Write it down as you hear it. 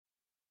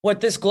What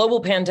this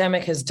global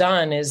pandemic has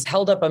done is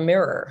held up a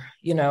mirror,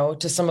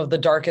 to some of the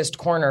darkest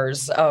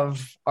corners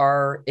of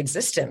our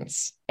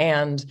existence.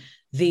 And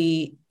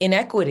the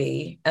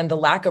inequity and the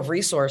lack of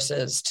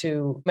resources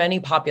to many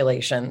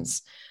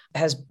populations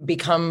has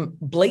become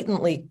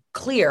blatantly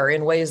clear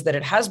in ways that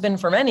it has been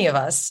for many of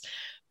us.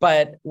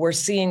 But we're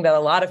seeing that a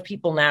lot of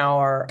people now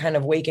are kind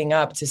of waking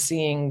up to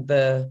seeing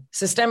the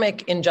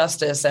systemic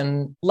injustice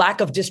and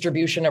lack of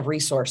distribution of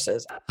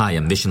resources. Hi,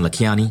 I'm Vishen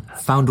Lakhiani,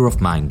 founder of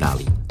Mind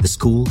Valley, the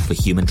School for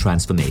Human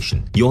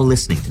Transformation. You're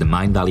listening to the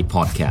Mind Valley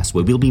podcast,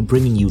 where we'll be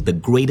bringing you the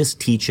greatest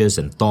teachers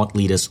and thought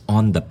leaders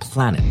on the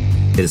planet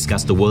to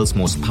discuss the world's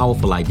most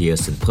powerful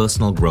ideas in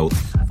personal growth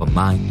for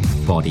mind,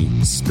 body,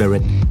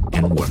 spirit,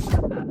 and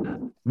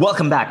work.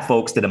 Welcome back,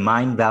 folks, to the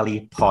Mind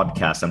Valley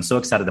podcast. I'm so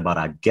excited about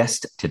our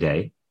guest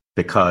today,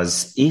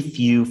 because if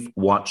you've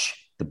watched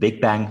The Big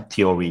Bang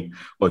Theory,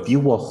 or if you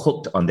were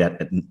hooked on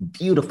that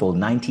beautiful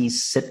 90s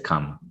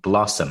sitcom,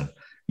 Blossom,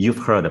 you've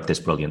heard of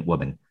this brilliant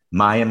woman,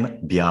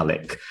 Mayim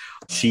Bialik.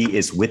 She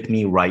is with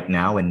me right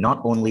now, and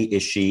not only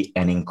is she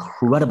an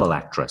incredible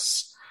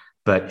actress,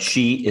 but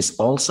she is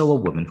also a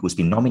woman who's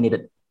been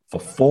nominated for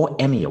 4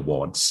 Emmy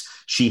Awards.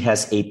 She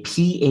has a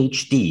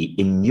PhD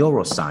in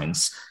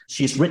neuroscience.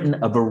 She's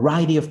written a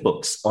variety of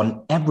books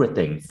on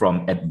everything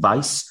from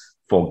advice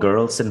for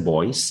girls and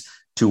boys,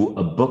 to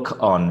a book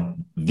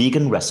on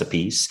vegan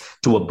recipes,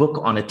 to a book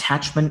on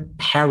attachment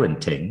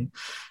parenting.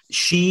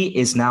 She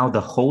is now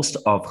the host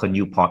of her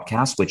new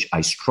podcast, which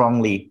I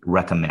strongly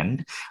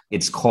recommend.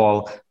 It's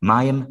called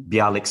Mayim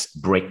Bialik's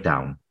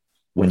Breakdown.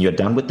 When you're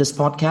done with this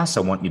podcast,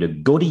 I want you to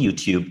go to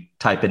YouTube,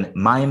 type in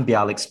Mayim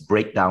Bialik's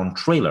Breakdown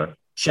trailer.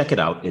 Check it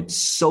out. It's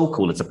so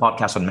cool. It's a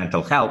podcast on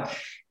mental health.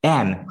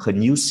 And her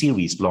new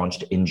series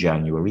launched in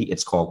January.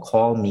 It's called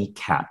Call Me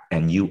Kat,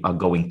 and you are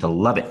going to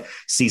love it.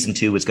 Season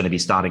 2 is going to be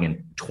starting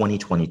in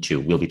 2022.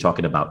 We'll be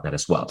talking about that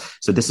as well.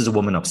 So this is a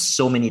woman of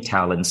so many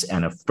talents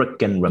and a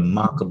freaking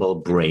remarkable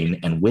brain.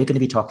 And we're going to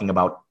be talking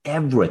about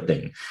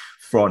everything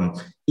from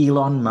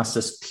Elon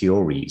Musk's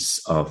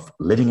theories of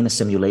living in a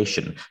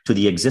simulation to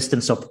the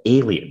existence of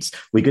aliens.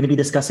 We're going to be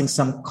discussing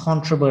some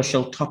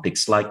controversial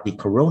topics like the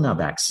corona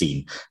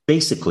vaccine.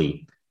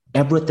 Basically,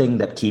 everything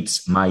that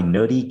keeps my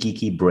nerdy,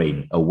 geeky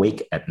brain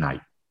awake at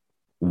night,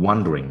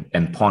 wondering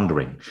and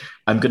pondering.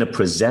 I'm going to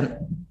present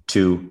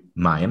to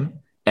Mayim,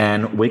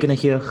 and we're going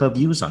to hear her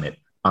views on it.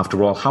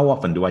 After all, how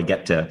often do I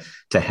get to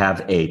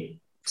have a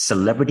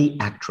celebrity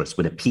actress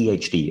with a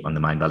PhD on the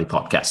Mind Valley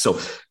podcast? So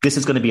this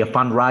is going to be a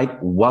fun ride.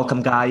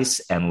 Welcome,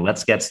 guys, and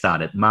let's get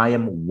started.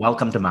 Mayim,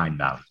 welcome to Mind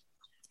Valley.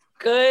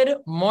 Good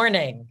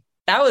morning.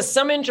 That was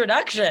some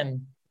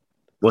introduction.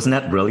 Wasn't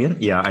that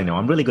brilliant? Yeah, I know.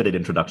 I'm really good at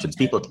introductions.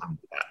 People tell me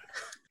that.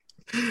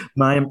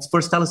 Mayim,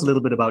 first tell us a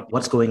little bit about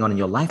what's going on in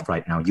your life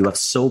right now. You have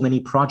so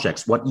many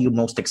projects. What are you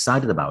most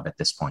excited about at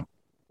this point?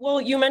 Well,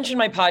 you mentioned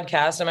my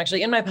podcast. I'm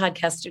actually in my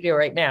podcast studio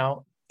right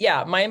now.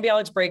 Yeah, Mayim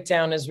Bialik's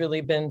Breakdown has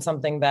really been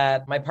something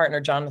that my partner,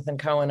 Jonathan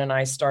Cohen, and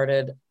I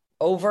started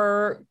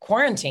over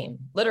quarantine,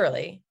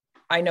 literally.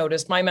 I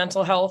noticed my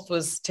mental health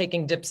was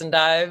taking dips and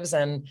dives,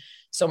 and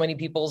so many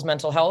people's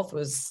mental health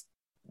was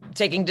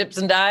taking dips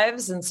and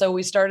dives. And so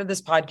we started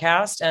this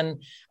podcast,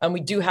 and we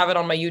do have it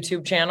on my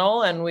YouTube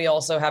channel. And we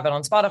also have it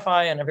on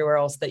Spotify and everywhere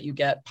else that you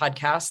get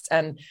podcasts.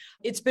 And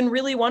it's been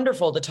really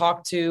wonderful to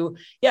talk to,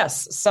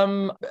 yes,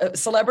 some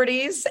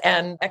celebrities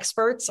and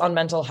experts on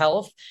mental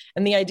health.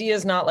 And the idea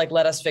is not like,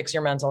 let us fix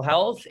your mental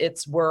health.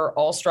 It's we're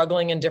all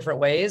struggling in different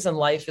ways. And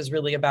life is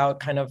really about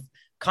kind of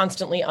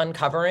constantly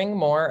uncovering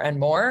more and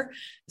more.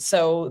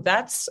 So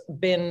that's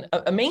been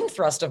a main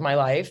thrust of my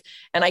life.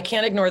 And I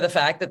can't ignore the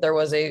fact that there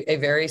was a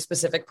very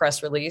specific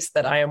press release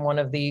that I am one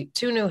of the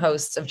 2 new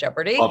hosts of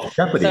Jeopardy.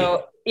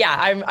 So yeah,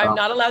 I'm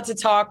not allowed to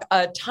talk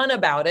a ton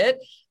about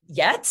it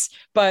yet,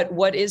 but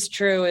what is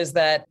true is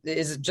that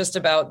is just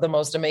about the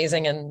most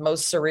amazing and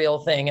most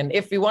surreal thing. And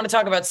if you want to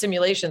talk about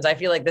simulations, I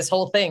feel like this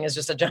whole thing is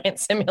just a giant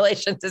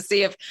simulation to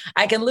see if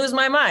I can lose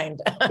my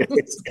mind.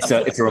 It's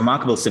a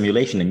remarkable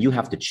simulation, and you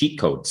have the cheat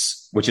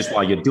codes, which is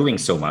why you're doing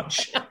so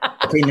much.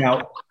 Okay,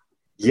 now,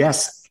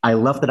 yes, I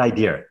love that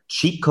idea.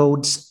 Cheat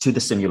codes to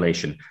the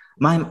simulation.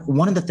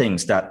 One of the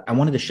things that I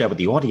wanted to share with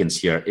the audience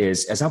here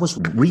is, as I was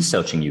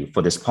researching you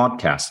for this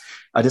podcast,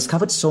 I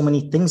discovered so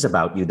many things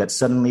about you that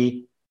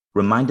suddenly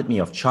reminded me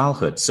of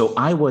childhood. So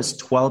I was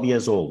 12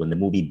 years old when the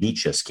movie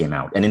Beaches came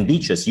out. And in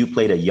Beaches, you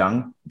played a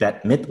young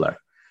Bette Midler.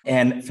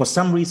 And for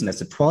some reason, as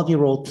a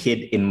 12-year-old kid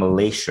in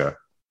Malaysia,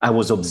 I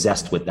was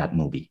obsessed with that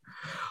movie.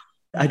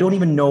 I don't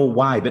even know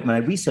why, but when I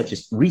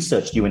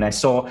researched you and I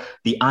saw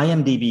the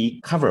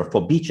IMDb cover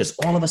for Beaches,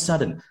 all of a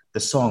sudden,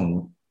 the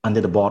song Under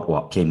the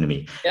Boardwalk came to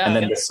me. Yeah, and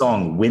then the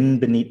song Wind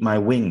Beneath My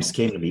Wings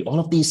came to me. All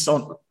of these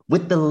songs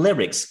with the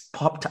lyrics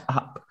popped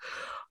up.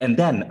 And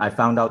then I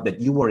found out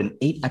that you were in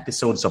 8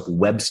 episodes of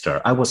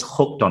Webster. I was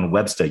hooked on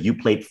Webster. You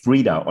played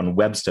Frida on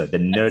Webster, the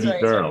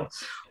nerdy girl.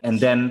 And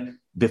then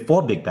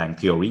before Big Bang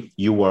Theory,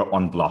 you were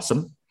on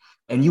Blossom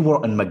and you were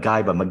on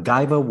MacGyver.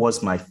 MacGyver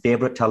was my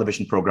favorite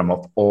television program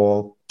of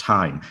all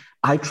time.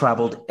 I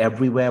traveled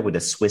everywhere with a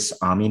Swiss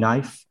Army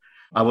knife.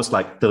 I was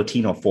like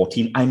 13 or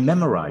 14. I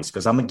memorized,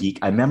 because I'm a geek,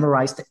 I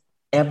memorized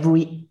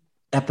every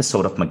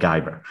episode of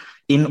MacGyver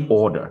in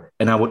order,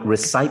 and I would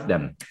recite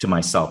them to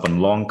myself on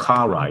long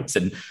car rides.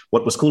 And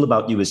what was cool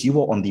about you is you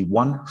were on the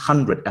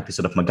 100th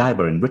episode of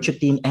MacGyver, and Richard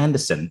Dean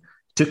Anderson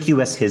took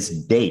you as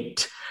his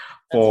date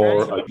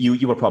for right.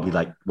 you were probably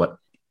like what,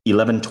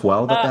 11,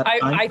 12 at that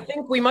time? I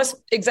think we must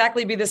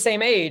exactly be the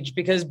same age,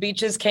 because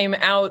Beaches came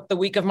out the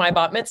week of my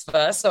bat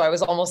mitzvah. So I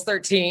was almost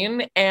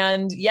 13.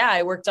 And yeah,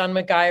 I worked on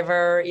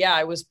MacGyver. Yeah,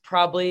 I was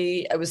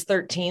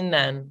 13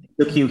 then.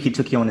 He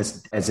took you on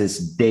as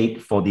his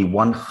date for the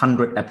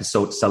 100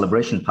 episode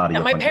celebration party.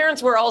 And my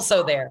parents were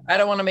also there. I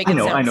don't want to make it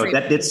sound I know. creepy,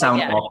 That did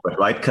sound awkward,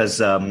 right?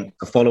 Because a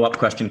follow-up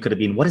question could have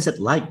been, what is it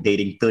like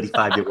dating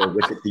 35-year-old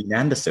Richard Dean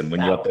Anderson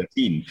when you're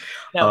 13?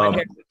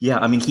 Yeah,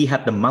 I mean, he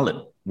had the mullet,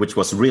 which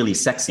was really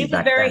sexy. He's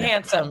very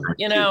handsome,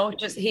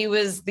 he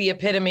was the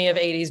epitome of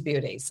 80s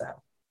beauty. So,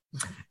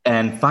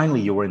 and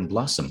finally, you were in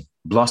Blossom.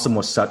 Blossom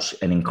was such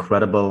an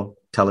incredible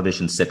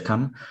television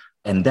sitcom.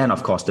 And then,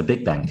 of course, The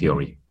Big Bang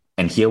Theory.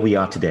 And here we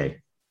are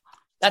today.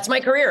 That's my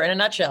career in a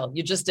nutshell.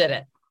 You just did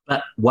it.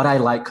 But what I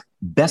like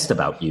best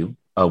about you,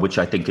 which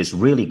I think is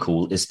really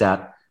cool, is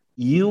that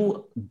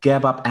you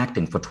gave up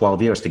acting for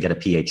 12 years to get a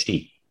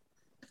PhD.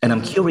 And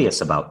I'm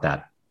curious about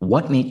that.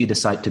 What made you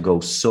decide to go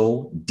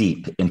so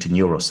deep into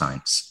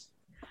neuroscience?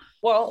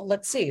 Well,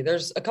 let's see.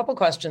 There's a couple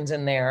questions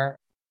in there.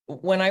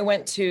 When I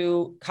went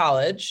to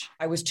college,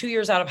 I was 2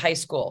 years out of high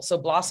school. So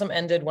Blossom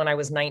ended when I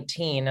was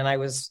 19 and I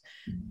was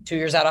 2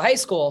 years out of high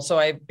school. So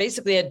I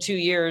basically had 2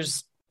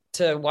 years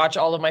to watch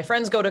all of my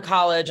friends go to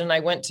college. And I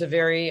went to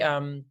very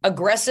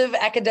aggressive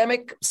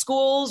academic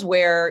schools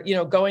where,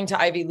 going to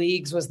Ivy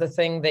Leagues was the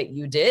thing that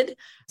you did.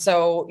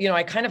 So,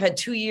 I kind of had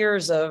 2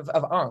 years of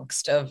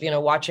angst of,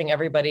 watching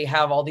everybody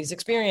have all these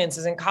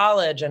experiences in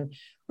college and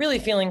really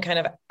feeling kind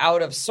of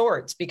out of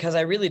sorts because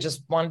I really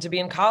just wanted to be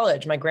in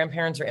college. My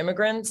grandparents are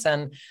immigrants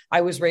and I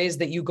was raised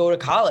that you go to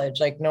college,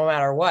 like no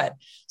matter what.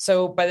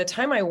 So by the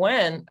time I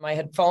went, I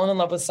had fallen in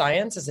love with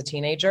science as a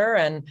teenager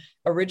and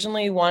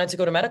originally wanted to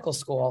go to medical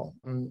school.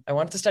 I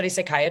wanted to study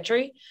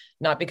psychiatry,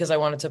 not because I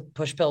wanted to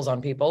push pills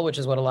on people, which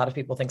is what a lot of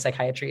people think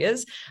psychiatry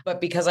is,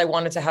 but because I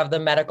wanted to have the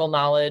medical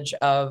knowledge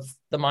of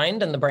the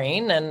mind and the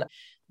brain. And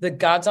the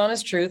God's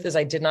honest truth is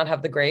I did not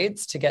have the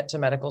grades to get to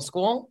medical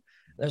school.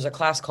 There's a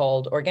class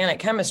called organic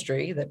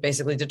chemistry that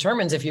basically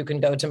determines if you can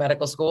go to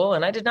medical school.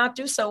 And I did not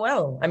do so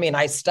well. I mean,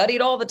 I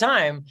studied all the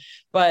time,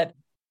 but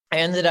I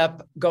ended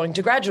up going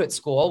to graduate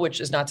school, which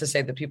is not to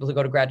say that people who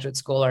go to graduate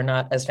school are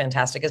not as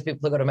fantastic as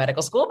people who go to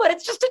medical school, but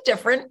it's just a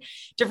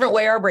different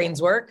way our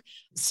brains work.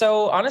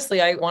 So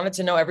honestly, I wanted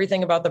to know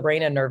everything about the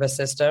brain and nervous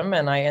system.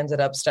 And I ended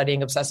up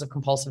studying obsessive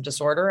compulsive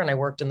disorder. And I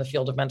worked in the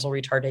field of mental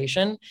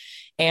retardation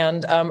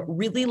and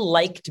really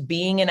liked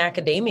being in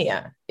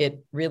academia.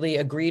 It really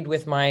agreed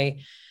with my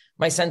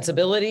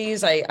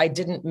sensibilities. I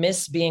didn't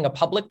miss being a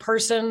public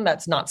person.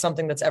 That's not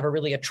something that's ever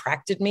really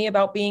attracted me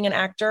about being an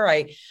actor.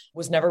 I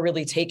was never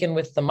really taken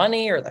with the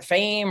money or the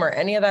fame or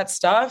any of that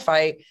stuff.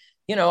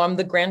 I'm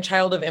the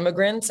grandchild of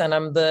immigrants and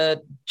I'm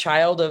the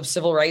child of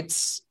civil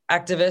rights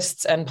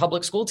activists and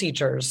public school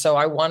teachers. So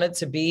I wanted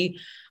to be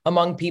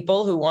among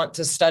people who want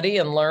to study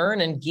and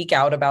learn and geek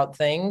out about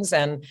things.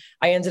 And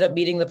I ended up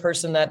meeting the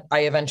person that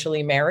I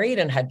eventually married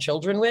and had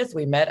children with.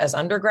 We met as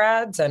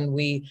undergrads and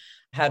we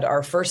had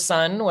our first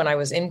son when I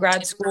was in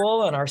grad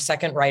school and our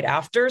second right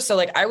after.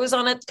 So I was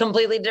on a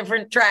completely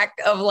different track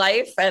of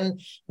life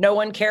and no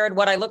one cared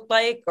what I looked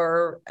like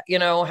or,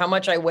 how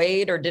much I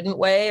weighed or didn't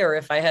weigh, or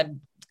if I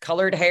had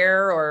colored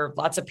hair or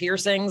lots of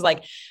piercings.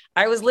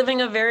 I was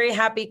living a very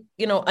happy,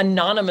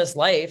 anonymous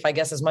life, I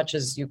guess, as much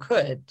as you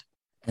could.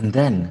 And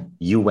then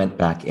you went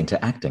back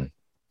into acting.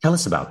 Tell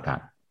us about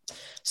that.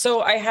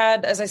 So I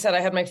had, as I said, I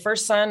had my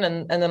first son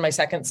and then my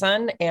second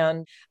son,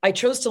 and I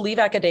chose to leave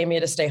academia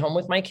to stay home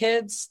with my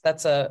kids.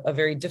 That's a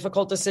very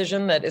difficult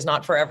decision that is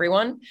not for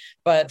everyone,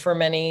 but for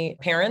many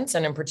parents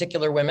and in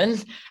particular women,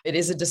 it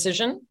is a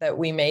decision that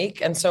we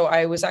make. And so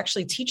I was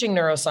actually teaching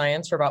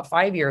neuroscience for about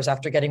 5 years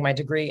after getting my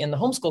degree in the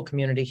homeschool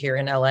community here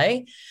in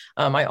LA.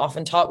 I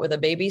often taught with a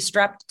baby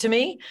strapped to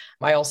me.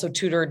 I also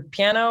tutored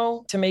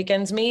piano to make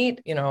ends meet.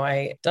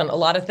 I done a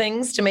lot of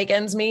things to make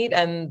ends meet.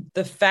 And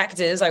the fact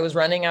is I was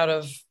running out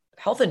of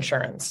health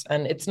insurance.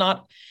 And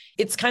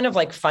it's kind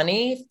of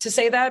funny to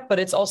say that, but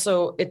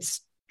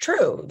it's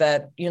true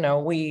that,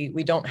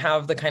 we don't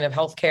have the kind of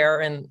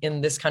healthcare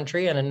in this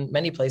country and in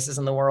many places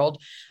in the world.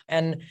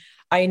 And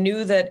I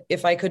knew that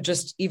if I could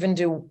just even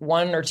do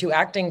 1 or 2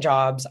 acting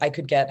jobs, I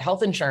could get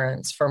health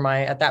insurance for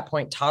my, at that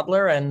point,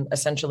 toddler and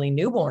essentially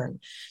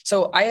newborn.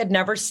 So I had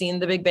never seen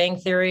The Big Bang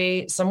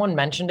Theory. Someone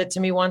mentioned it to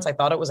me once. I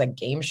thought it was a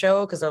game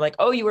show because they're like,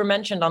 oh, you were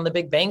mentioned on The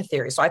Big Bang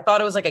Theory. So I thought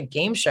it was like a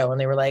game show.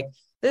 And they were like,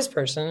 this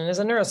person is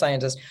a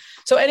neuroscientist.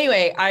 So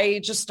anyway,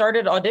 I just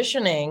started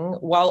auditioning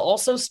while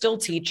also still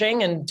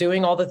teaching and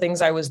doing all the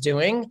things I was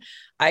doing.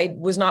 I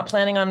was not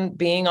planning on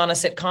being on a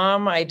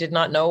sitcom. I did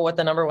not know what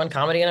the #1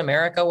 comedy in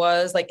America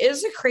was. It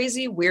was a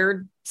crazy,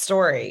 weird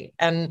story.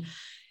 And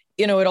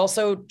it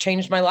also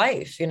changed my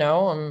life.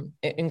 I'm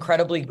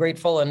incredibly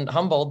grateful and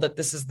humbled that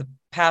this is the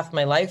path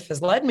my life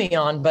has led me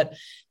on. But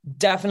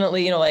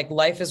definitely, like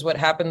life is what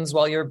happens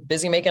while you're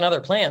busy making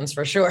other plans,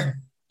 for sure.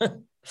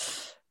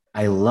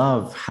 I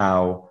love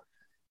how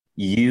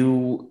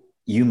you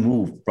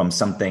move from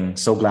something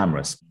so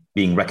glamorous,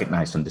 being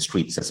recognized on the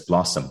streets as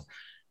Blossom,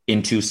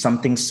 into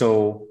something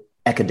so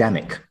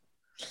academic.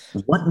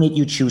 What made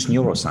you choose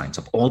neuroscience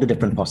of all the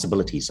different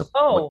possibilities of?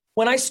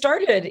 When I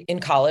started in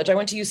college, I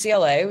went to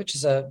UCLA, which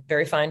is a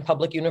very fine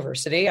public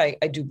university. I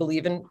do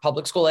believe in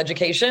public school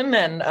education,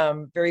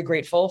 and very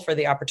grateful for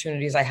the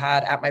opportunities I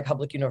had at my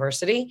public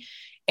university.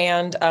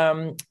 And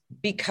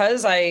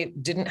because I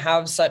didn't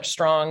have such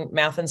strong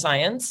math and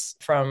science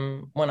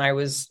from when I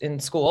was in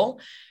school,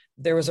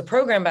 there was a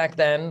program back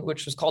then,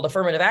 which was called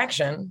affirmative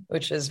action,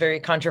 which is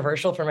very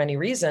controversial for many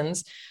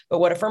reasons. But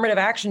what affirmative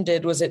action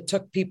did was it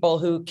took people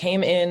who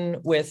came in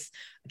with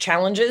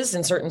challenges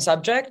in certain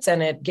subjects,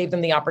 and it gave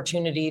them the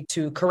opportunity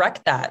to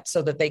correct that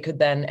so that they could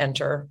then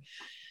enter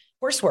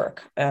coursework.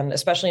 And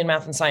especially in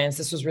math and science,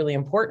 this was really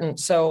important.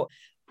 So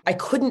I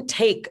couldn't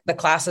take the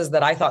classes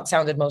that I thought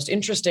sounded most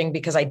interesting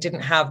because I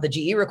didn't have the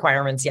GE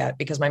requirements yet,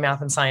 because my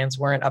math and science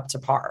weren't up to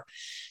par.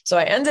 So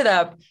I ended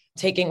up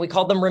taking, we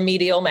called them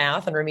remedial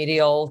math and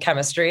remedial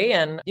chemistry.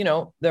 And,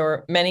 there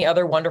were many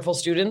other wonderful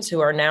students who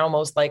are now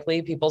most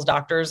likely people's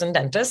doctors and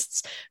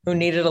dentists who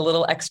needed a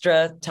little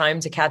extra time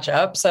to catch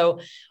up.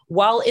 So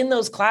while in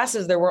those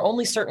classes, there were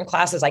only certain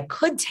classes I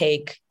could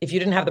take if you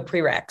didn't have the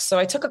prereqs. So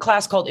I took a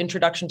class called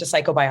Introduction to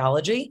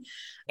Psychobiology,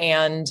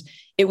 and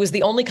it was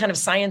the only kind of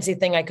sciencey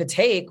thing I could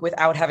take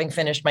without having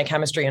finished my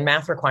chemistry and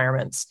math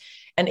requirements.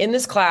 And in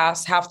this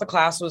class, half the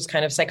class was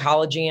kind of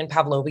psychology and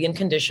Pavlovian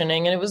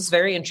conditioning. And it was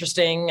very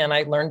interesting. And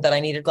I learned that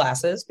I needed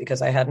glasses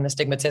because I had an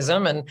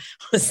astigmatism and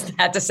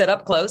had to sit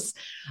up close.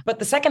 But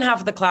the second half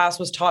of the class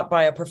was taught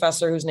by a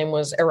professor whose name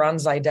was Eran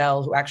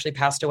Zaidel, who actually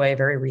passed away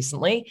very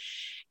recently.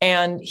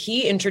 And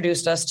he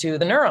introduced us to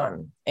the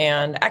neuron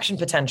and action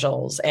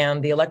potentials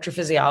and the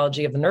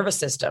electrophysiology of the nervous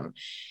system.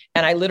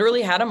 And I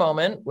literally had a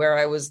moment where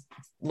I was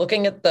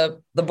looking at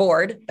the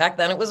board. Back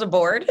then it was a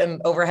board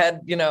and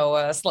overhead,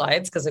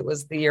 slides, because it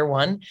was the year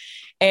one.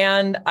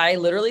 And I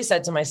literally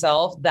said to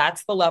myself,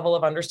 that's the level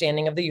of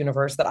understanding of the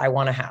universe that I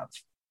want to have.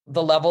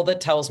 The level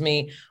that tells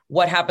me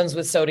what happens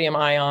with sodium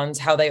ions,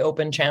 how they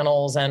open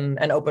channels and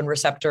open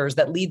receptors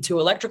that lead to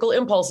electrical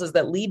impulses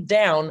that lead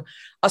down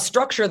a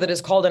structure that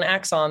is called an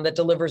axon that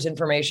delivers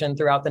information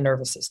throughout the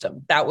nervous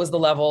system. That was the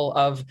level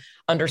of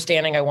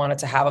understanding I wanted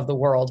to have of the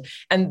world.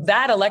 And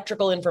that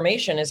electrical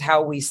information is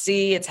how we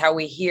see, it's how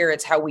we hear,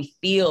 it's how we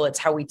feel, it's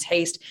how we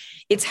taste,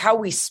 it's how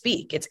we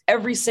speak. It's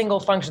every single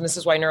function. This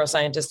is why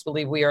neuroscientists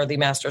believe we are the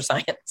master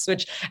science,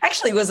 which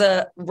actually was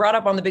brought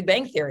up on the Big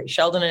Bang Theory.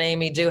 Sheldon and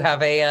Amy do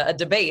have a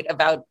debate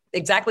about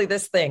exactly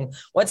this thing.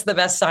 What's the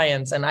best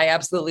science? And I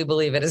absolutely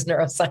believe it is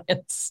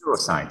neuroscience.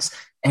 Neuroscience.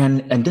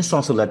 And this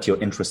also led to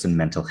your interest in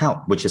mental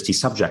health, which is the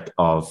subject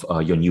of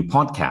your new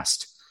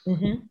podcast.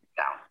 Mm-hmm.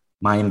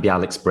 Mayim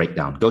Bialik's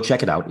Breakdown. Go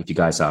check it out if you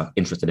guys are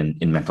interested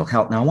in mental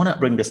health. Now, I want to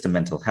bring this to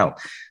mental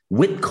health.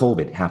 With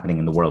COVID happening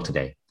in the world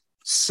today,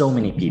 so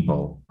many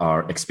people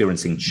are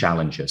experiencing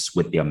challenges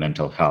with their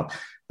mental health.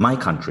 My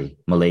country,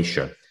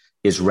 Malaysia,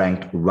 is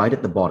ranked right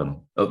at the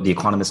bottom of the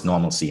Economist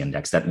Normalcy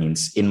Index. That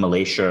means in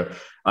Malaysia,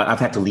 I've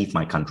had to leave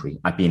my country.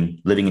 I've been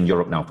living in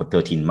Europe now for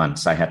 13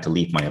 months. I had to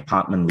leave my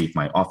apartment, leave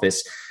my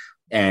office,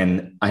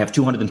 and I have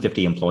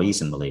 250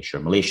 employees in Malaysia.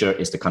 Malaysia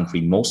is the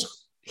country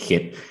most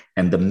hit,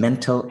 and the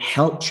mental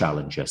health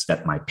challenges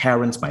that my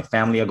parents, my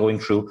family are going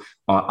through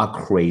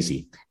are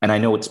crazy. And I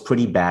know it's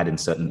pretty bad in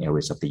certain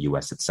areas of the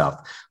US itself.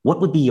 What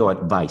would be your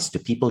advice to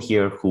people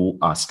here who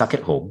are stuck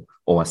at home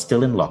or are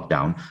still in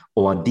lockdown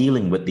or are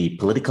dealing with the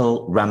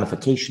political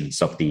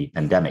ramifications of the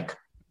pandemic?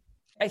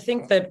 I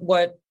think that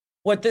what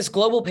this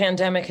global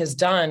pandemic has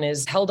done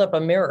is held up a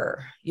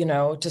mirror,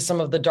 to some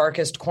of the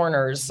darkest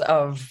corners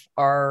of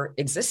our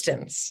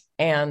existence.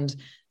 And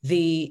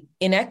the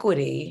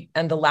inequity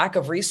and the lack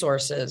of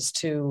resources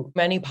to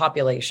many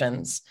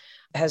populations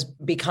has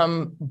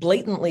become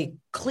blatantly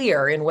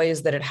clear in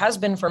ways that it has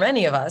been for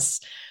many of us.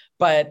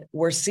 But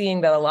we're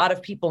seeing that a lot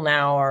of people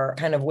now are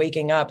kind of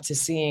waking up to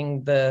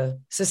seeing the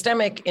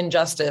systemic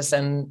injustice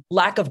and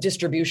lack of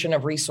distribution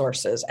of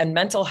resources. And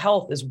mental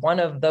health is one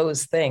of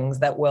those things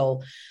that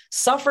will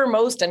suffer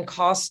most and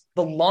cause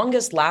the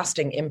longest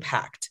lasting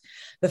impact.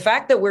 The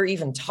fact that we're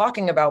even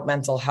talking about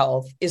mental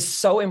health is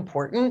so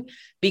important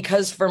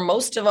because for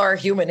most of our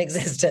human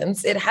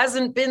existence, it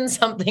hasn't been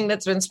something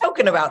that's been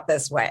spoken about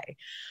this way.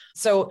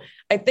 So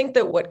I think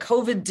that what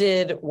COVID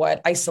did,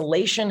 what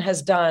isolation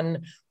has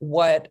done,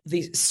 what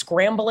the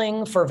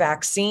scrambling for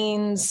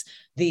vaccines,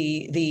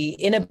 the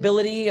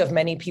inability of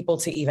many people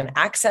to even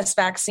access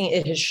vaccine,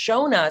 it has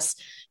shown us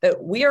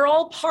that we are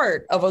all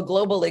part of a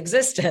global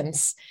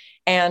existence.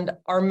 And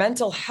our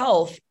mental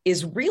health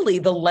is really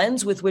the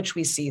lens with which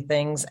we see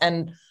things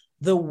and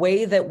the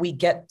way that we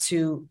get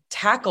to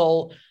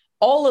tackle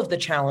all of the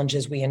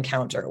challenges we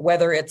encounter,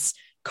 whether it's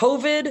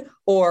COVID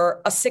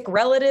or a sick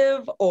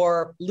relative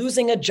or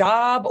losing a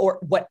job or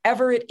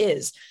whatever it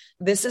is.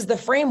 This is the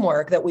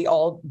framework that we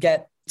all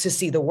get to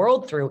see the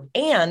world through.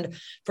 And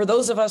for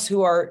those of us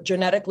who are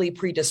genetically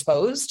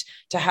predisposed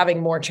to having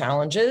more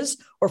challenges,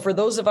 or for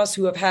those of us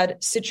who have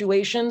had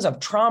situations of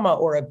trauma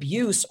or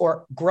abuse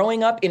or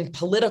growing up in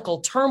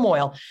political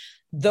turmoil,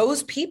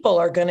 those people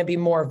are going to be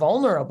more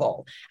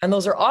vulnerable. And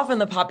those are often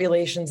the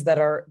populations that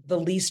are the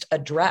least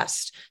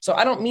addressed. So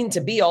I don't mean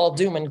to be all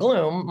doom and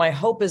gloom. My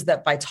hope is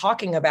that by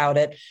talking about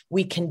it,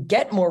 we can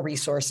get more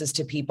resources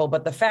to people.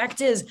 But the fact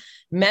is,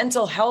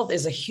 mental health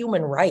is a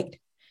human right.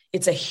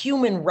 It's a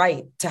human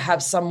right to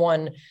have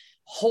someone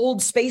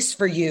hold space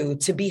for you,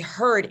 to be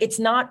heard. It's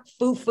not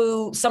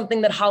foo-foo,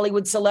 something that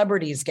Hollywood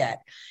celebrities get.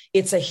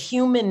 It's a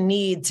human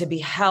need to be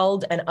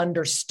held and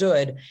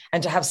understood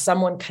and to have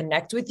someone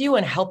connect with you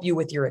and help you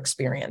with your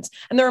experience.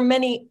 And there are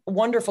many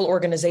wonderful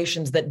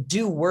organizations that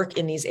do work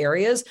in these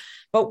areas,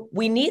 but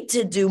we need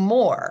to do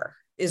more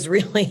is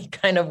really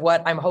kind of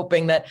what I'm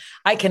hoping that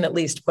I can at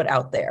least put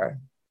out there.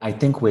 I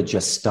think we're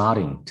just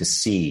starting to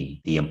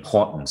see the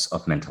importance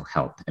of mental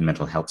health and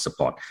mental health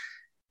support.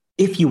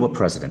 If you were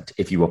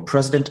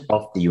president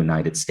of the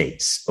United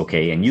States,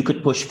 okay, and you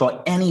could push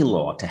for any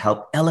law to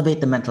help elevate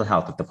the mental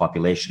health of the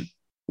population,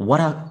 what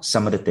are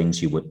some of the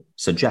things you would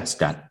suggest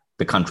that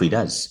the country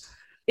does?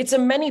 It's a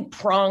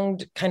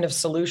many-pronged kind of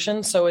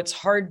solution, so it's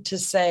hard to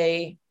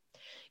say,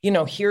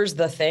 here's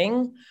the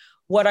thing.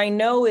 What I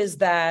know is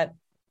that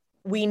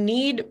we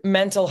need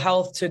mental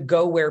health to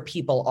go where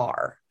people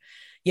are.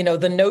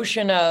 The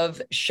notion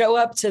of show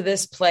up to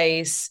this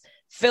place,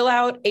 fill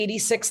out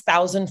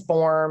 86,000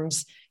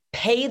 forms,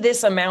 pay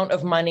this amount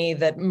of money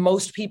that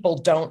most people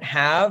don't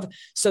have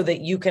so that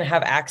you can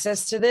have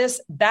access to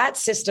this. That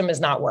system is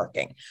not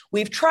working.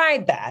 We've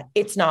tried that.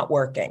 It's not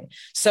working.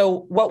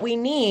 So what we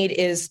need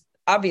is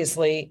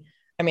obviously,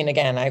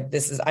 again,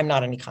 I'm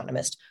not an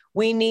economist.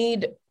 We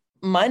need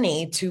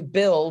money to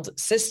build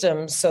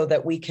systems so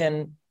that we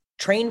can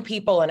train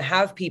people and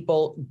have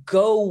people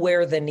go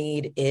where the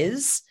need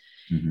is.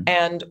 Mm-hmm.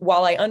 And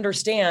while I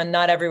understand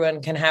not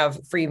everyone can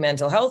have free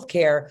mental health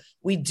care,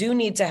 we do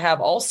need to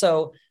have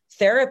also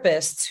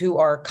therapists who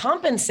are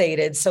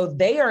compensated so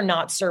they are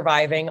not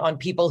surviving on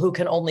people who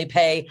can only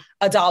pay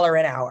 $1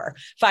 an hour,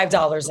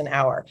 $5 an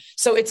hour.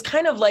 So it's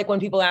kind of like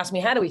when people ask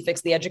me, how do we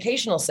fix the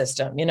educational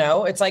system?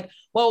 It's like,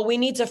 well, we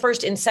need to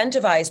first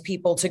incentivize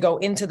people to go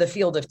into the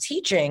field of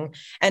teaching,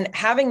 and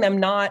having them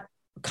not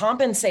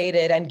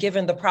compensated and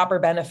given the proper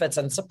benefits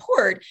and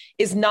support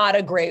is not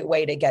a great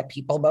way to get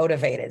people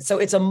motivated. So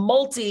it's a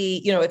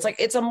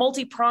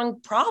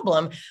multi-pronged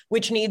problem,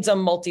 which needs a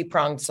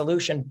multi-pronged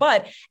solution.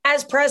 But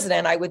as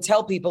president, I would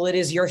tell people it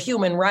is your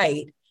human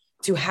right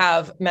to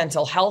have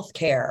mental health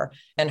care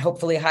and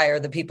hopefully hire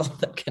the people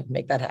that can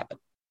make that happen.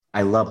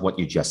 I love what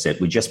you just said.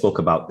 We just spoke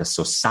about the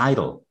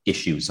societal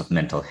issues of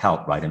mental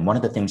health, right? And one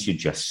of the things you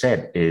just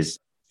said is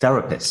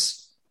therapists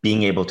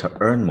being able to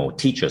earn more,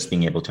 teachers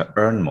being able to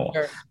earn more.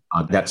 Sure.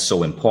 That's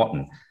so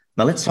important.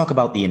 Now let's talk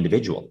about the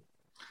individual.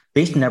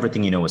 Based on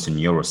everything you know as a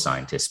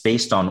neuroscientist,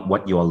 based on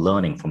what you're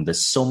learning from the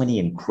so many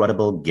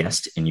incredible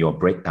guests in your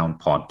Breakdown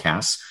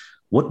podcast,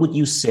 what would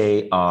you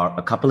say are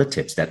a couple of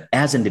tips that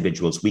as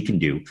individuals we can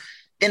do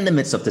in the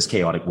midst of this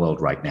chaotic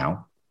world right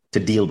now to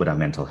deal with our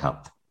mental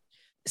health?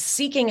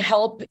 Seeking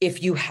help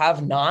if you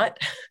have not.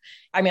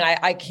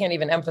 I can't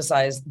even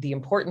emphasize the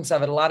importance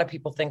of it. A lot of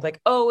people think like,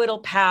 oh,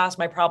 it'll pass.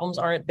 My problems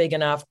aren't big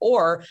enough,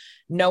 or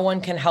no one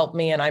can help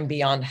me and I'm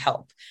beyond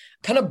help.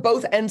 Kind of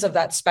both ends of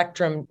that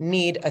spectrum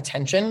need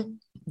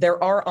attention.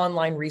 There are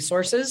online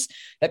resources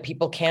that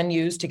people can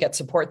use to get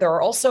support. There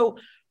are also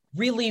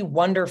really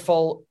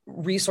wonderful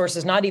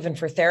resources, not even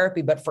for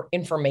therapy, but for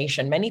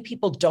information. Many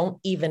people don't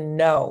even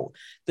know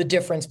the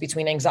difference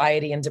between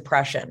anxiety and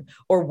depression,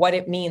 or what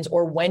it means,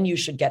 or when you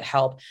should get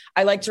help.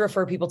 I like to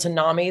refer people to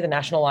NAMI, the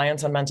National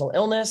Alliance on Mental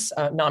Illness.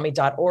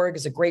 NAMI.org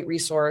is a great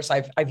resource.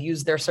 I've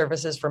used their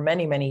services for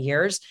many, many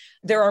years.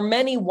 There are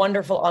many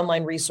wonderful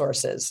online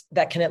resources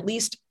that can at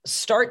least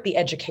start the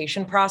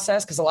education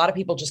process, because a lot of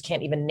people just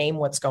can't even name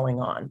what's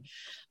going on.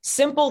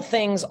 Simple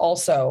things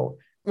also.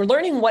 We're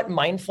learning what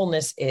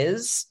mindfulness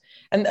is.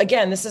 And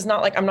again, this is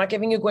not like, I'm not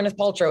giving you Gwyneth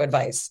Paltrow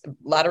advice. A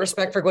lot of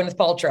respect for Gwyneth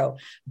Paltrow.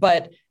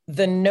 But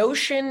the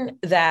notion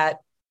that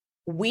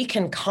we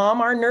can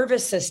calm our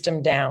nervous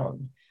system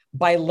down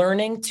by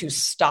learning to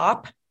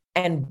stop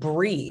and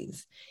breathe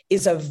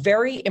is a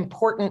very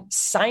important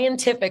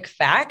scientific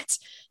fact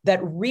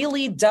that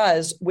really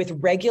does, with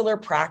regular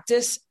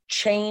practice,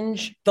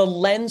 change the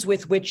lens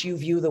with which you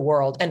view the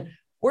world. And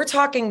we're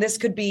talking, this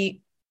could be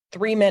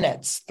 3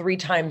 minutes, 3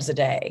 times a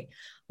day.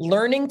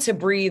 Learning to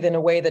breathe in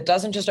a way that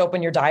doesn't just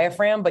open your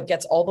diaphragm, but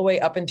gets all the way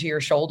up into your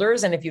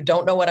shoulders. And if you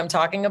don't know what I'm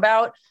talking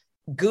about,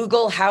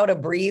 Google how to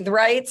breathe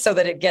right so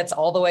that it gets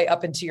all the way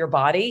up into your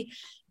body.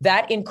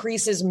 That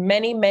increases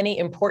many, many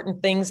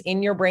important things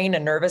in your brain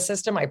and nervous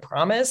system. I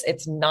promise.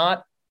 It's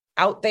not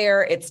out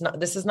there.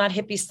 This is not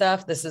hippie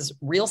stuff. This is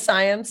real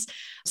science.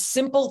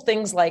 Simple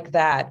things like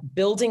that,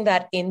 building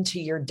that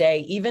into your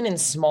day, even in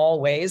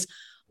small ways.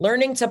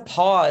 learning to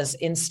pause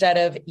instead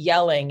of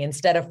yelling,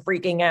 instead of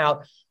freaking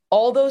out.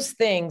 All those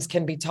things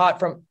can be taught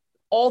from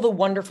all the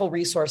wonderful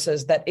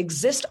resources that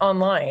exist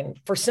online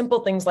for simple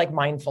things like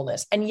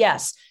mindfulness. And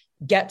yes,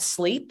 get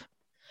sleep,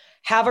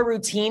 have a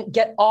routine,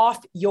 get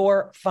off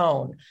your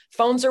phone.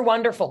 Phones are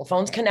wonderful.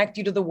 Phones connect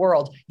you to the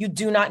world. You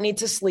do not need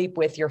to sleep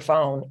with your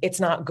phone.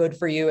 It's not good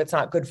for you. It's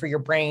not good for your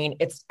brain.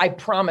 I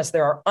promise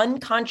there are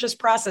unconscious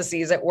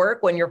processes at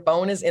work when your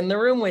phone is in the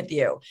room with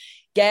you.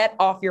 Get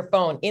off your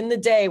phone. In the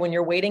day when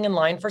you're waiting in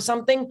line for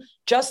something,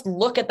 just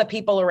look at the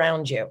people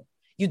around you.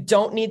 You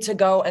don't need to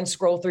go and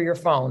scroll through your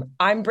phone.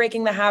 I'm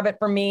breaking the habit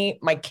for me.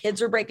 My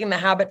kids are breaking the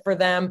habit for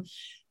them.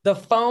 The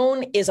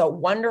phone is a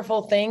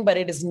wonderful thing, but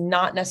it is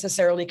not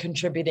necessarily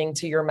contributing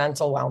to your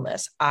mental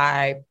wellness.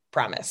 I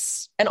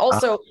promise. And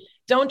also,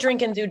 don't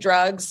drink and do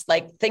drugs,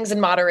 like things in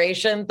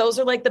moderation. Those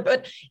are like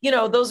those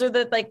are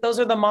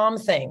the mom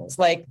things.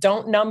 Like,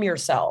 don't numb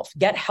yourself.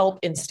 Get help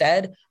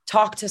instead.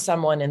 Talk to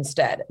someone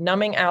instead.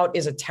 Numbing out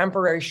is a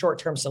temporary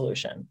short-term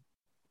solution.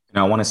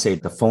 Now, I want to say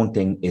the phone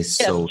thing is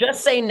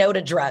just say no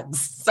to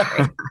drugs.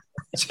 Sorry.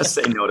 Just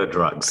say no to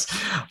drugs.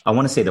 I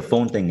want to say the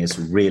phone thing is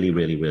really,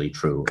 really, really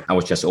true. I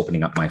was just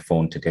opening up my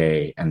phone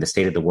today and the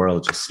state of the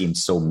world just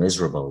seems so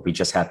miserable. We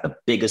just had the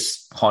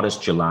biggest,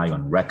 hottest July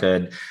on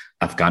record.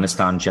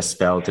 Afghanistan just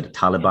fell to the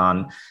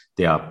Taliban.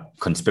 There are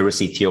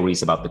conspiracy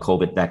theories about the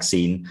COVID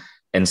vaccine.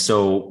 And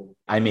so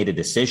I made a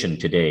decision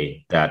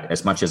today that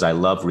as much as I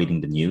love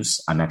reading the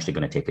news, I'm actually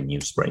going to take a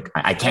news break.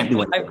 I can't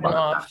do anything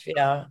about that.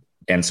 Yeah.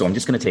 And so I'm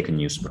just going to take a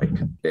news break.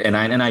 And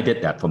I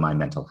did that for my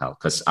mental health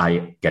because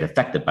I get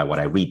affected by what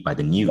I read by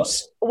the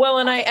news. Well,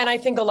 and I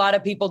think a lot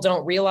of people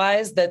don't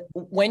realize that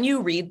when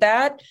you read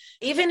that,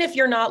 even if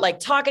you're not like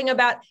talking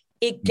about,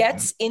 it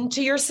gets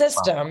into your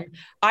system. Wow.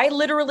 I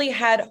literally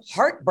had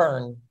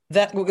heartburn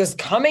that was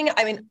coming.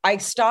 I mean, I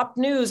stopped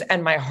news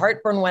and my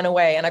heartburn went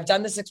away. And I've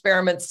done this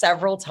experiment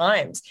several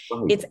times.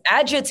 Oh. It's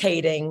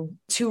agitating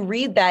to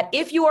read that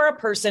if you are a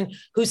person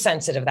who's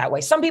sensitive that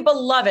way. Some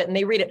people love it and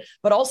they read it,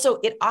 but also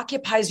it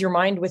occupies your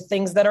mind with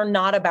things that are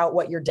not about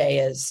what your day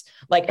is.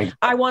 Like,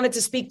 I wanted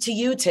to speak to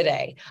you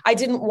today. I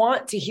didn't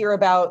want to hear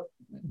about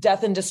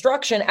death and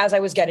destruction as I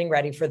was getting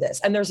ready for this.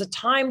 And there's a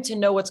time to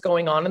know what's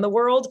going on in the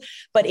world,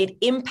 but it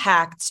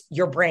impacts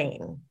your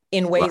brain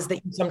in ways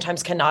that you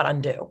sometimes cannot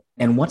undo.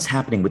 And what's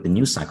happening with the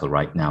news cycle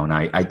right now, and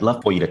I'd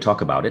love for you to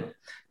talk about it,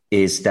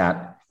 is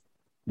that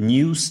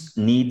news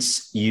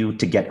needs you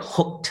to get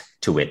hooked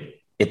to it.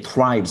 It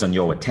thrives on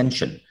your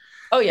attention.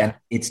 Oh, yeah. And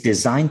it's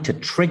designed to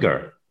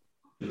trigger,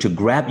 to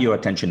grab your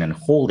attention and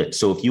hold it.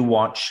 So if you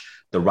watch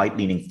the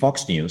right-leaning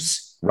Fox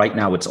News, right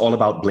now it's all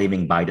about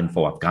blaming Biden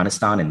for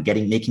Afghanistan and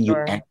making you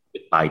angry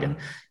with Biden.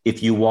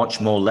 If you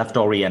watch more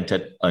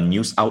left-oriented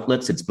news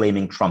outlets, it's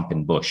blaming Trump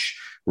and Bush.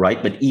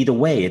 Right. But either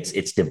way,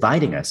 it's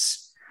dividing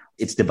us.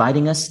 It's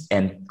dividing us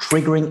and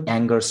triggering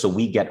anger so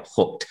we get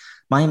hooked.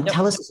 Mayim,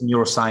 tell us as a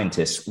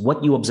neuroscientist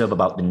what you observe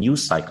about the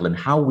news cycle and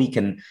how we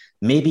can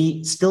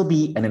maybe still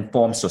be an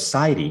informed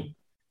society,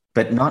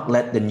 but not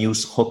let the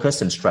news hook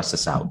us and stress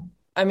us out.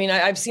 I mean,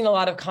 I've seen a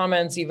lot of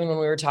comments, even when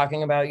we were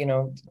talking about,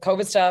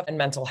 COVID stuff and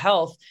mental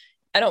health.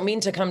 I don't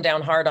mean to come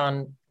down hard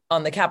on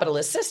the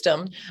capitalist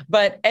system,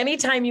 but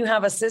anytime you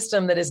have a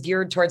system that is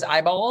geared towards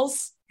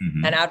eyeballs,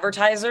 and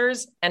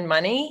advertisers and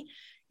money,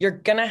 you're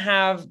going to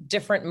have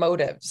different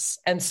motives.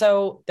 And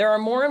so there are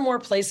more and more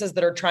places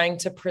that are trying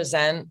to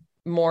present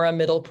more a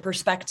middle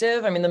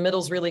perspective. I mean, the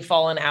middle's really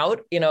fallen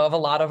out, of a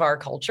lot of our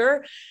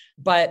culture.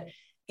 But,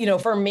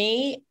 for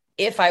me,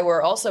 if I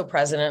were also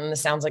president, and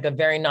this sounds like a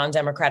very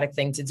non-democratic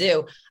thing to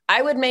do,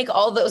 I would make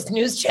all those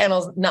news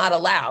channels not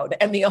allowed.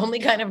 And the only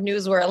kind of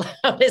news we're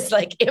allowed is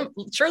like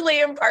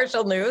truly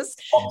impartial news.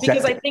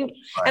 Because I think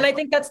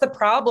that's the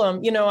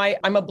problem.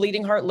 I'm a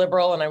bleeding heart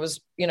liberal and I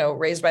was,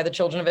 raised by the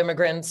children of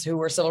immigrants who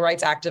were civil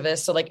rights activists.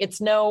 So like, it's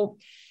no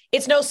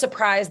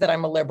surprise that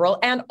I'm a liberal.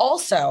 And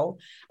also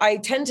I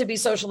tend to be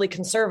socially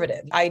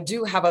conservative. I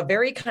do have a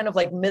very kind of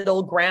like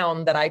middle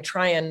ground that I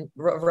try and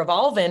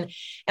revolve in.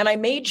 And I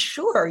made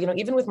sure,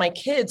 even with my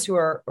kids who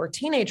are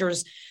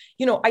teenagers,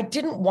 I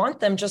didn't want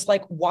them just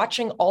like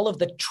watching all of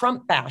the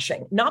Trump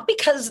bashing, not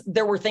because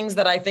there were things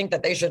that I think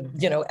that they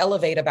should,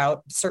 elevate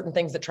about certain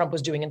things that Trump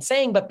was doing and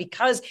saying, but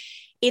because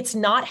it's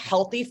not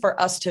healthy for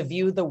us to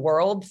view the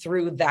world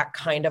through that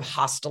kind of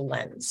hostile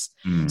lens.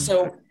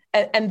 So,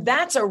 and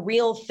that's a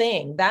real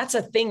thing. That's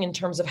a thing in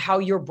terms of how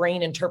your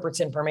brain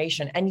interprets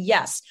information. And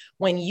yes,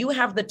 when you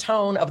have the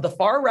tone of the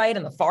far right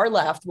and the far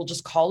left, we'll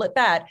just call it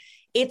that,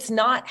 it's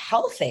not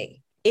healthy.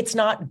 It's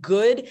not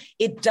good.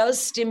 It does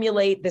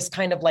stimulate this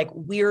kind of like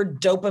weird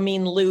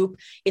dopamine loop.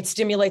 It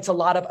stimulates a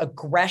lot of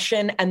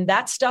aggression. And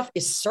that stuff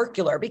is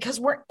circular because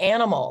we're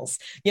animals.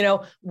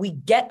 We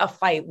get a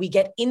fight, we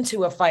get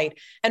into a fight.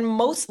 And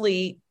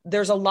mostly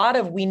there's a lot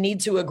of we need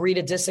to agree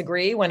to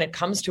disagree when it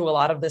comes to a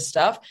lot of this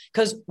stuff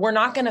because we're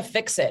not going to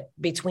fix it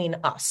between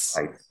us.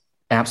 Right.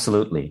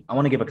 Absolutely. I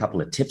want to give a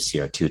couple of tips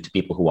here to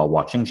people who are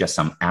watching, just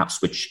some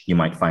apps which you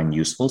might find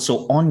useful.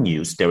 So on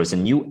News, there is a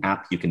new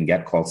app you can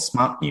get called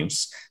Smart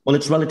News. Well,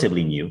 it's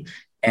relatively new.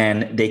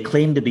 And they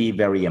claim to be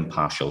very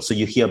impartial. So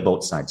you hear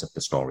both sides of the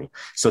story.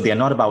 So they're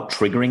not about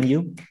triggering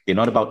you. They're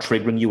not about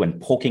triggering you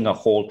and poking a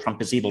hole.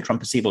 Trump is evil,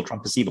 Trump is evil,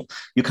 Trump is evil.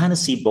 You kind of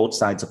see both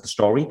sides of the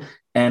story.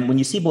 And when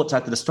you see both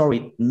sides of the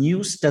story,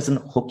 news doesn't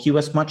hook you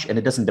as much and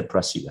it doesn't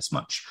depress you as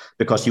much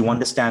because you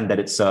understand that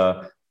it's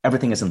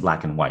everything isn't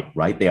black and white,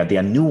 right? They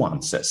are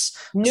nuances.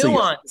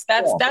 Nuance.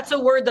 That's a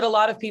word that a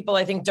lot of people,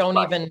 I think, don't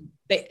even.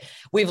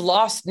 We've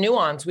lost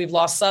nuance. We've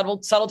lost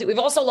subtlety. We've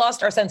also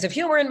lost our sense of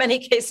humor in many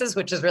cases,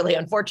 which is really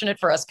unfortunate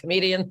for us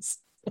comedians.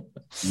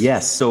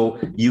 Yes. So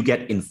you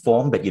get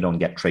informed, but you don't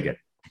get triggered.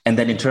 And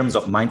then in terms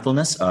of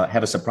mindfulness,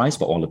 have a surprise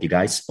for all of you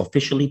guys.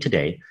 Officially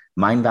today,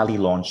 Mindvalley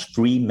launched a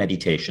free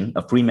meditation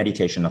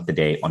of the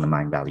day on the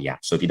Mindvalley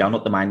app. So if you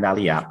download the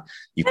Mindvalley app,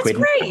 you That's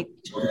great.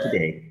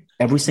 Today.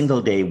 Every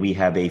single day, we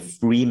have a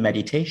free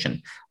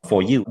meditation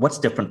for you. What's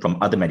different from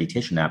other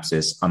meditation apps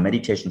is our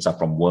meditations are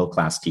from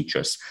world-class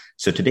teachers.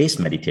 So today's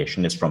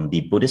meditation is from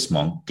the Buddhist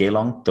monk,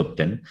 Gelong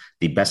Thubten,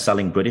 the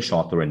best-selling British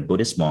author and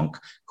Buddhist monk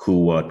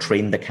who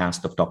trained the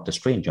cast of Dr.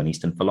 Strange on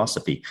Eastern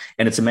philosophy.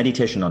 And it's a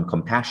meditation on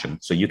compassion.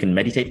 So you can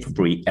meditate for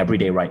free every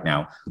day right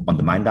now on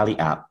the Mindvalley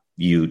app.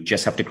 You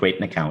just have to create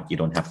an account. You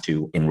don't have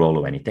to enroll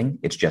or anything.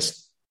 It's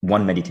just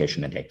one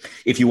meditation a day.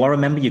 If you are a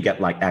member, you get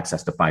like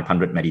access to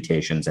 500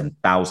 meditations and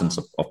thousands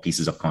of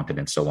pieces of content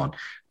and so on.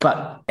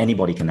 But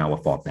anybody can now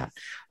afford that.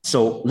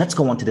 So let's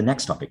go on to the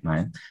next topic,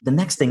 Mayim. The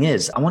next thing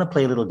is, I want to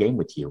play a little game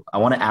with you. I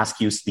want to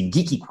ask you the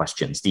geeky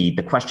questions, the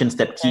questions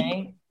that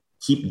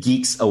keep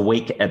geeks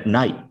awake at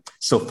night.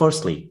 So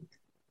firstly,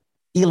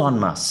 Elon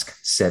Musk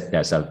said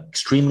there's an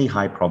extremely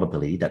high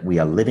probability that we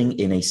are living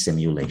in a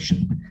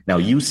simulation. Now,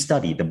 you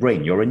study the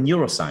brain. You're a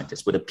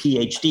neuroscientist with a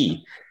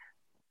PhD.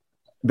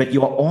 But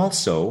you've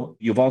also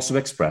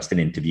expressed in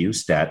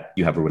interviews that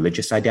you have a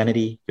religious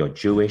identity, you're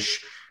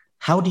Jewish.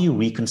 How do you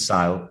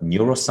reconcile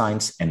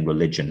neuroscience and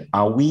religion?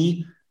 Are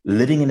we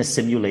living in a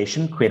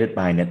simulation created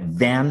by an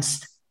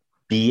advanced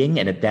being,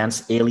 an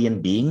advanced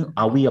alien being?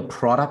 Are we a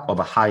product of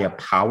a higher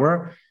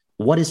power?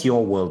 What is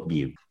your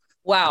worldview?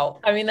 Wow.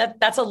 I mean,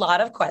 that's a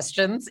lot of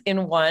questions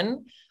in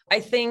one.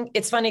 I think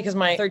it's funny because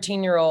my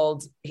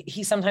 13-year-old,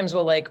 he sometimes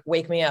will like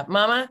wake me up.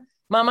 Mama,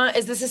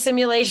 is this a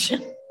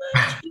simulation?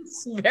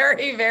 He's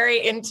very,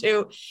 very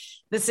into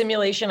the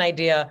simulation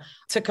idea.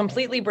 To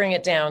completely bring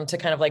it down to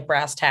kind of like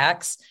brass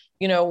tacks.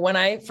 You know, when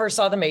I first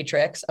saw The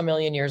Matrix a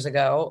million years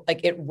ago,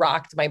 like it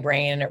rocked my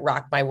brain, it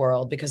rocked my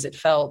world because it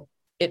felt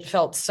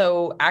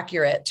so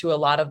accurate to a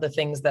lot of the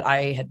things that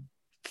I had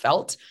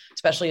felt,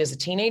 especially as a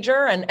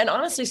teenager, and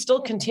honestly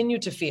still continue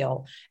to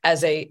feel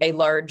as a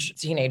large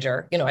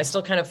teenager. You know, I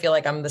still kind of feel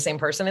like I'm the same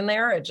person in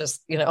there. It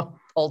just, you know,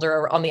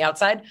 older on the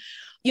outside.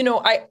 You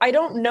know, I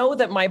don't know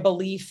that my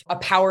belief, a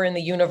power in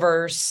the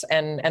universe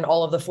and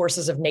all of the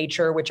forces of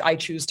nature, which I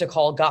choose to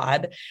call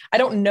God, I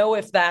don't know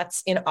if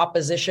that's in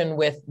opposition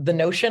with the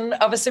notion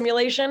of a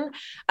simulation.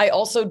 I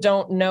also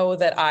don't know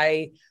that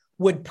I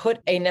would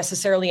put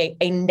necessarily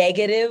a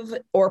negative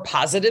or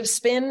positive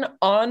spin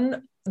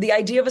on the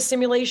idea of a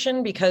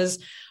simulation,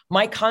 because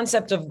my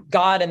concept of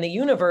God and the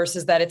universe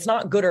is that it's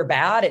not good or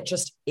bad. It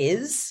just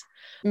is.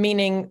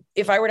 Meaning,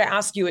 if I were to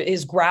ask you,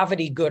 is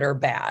gravity good or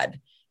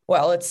bad?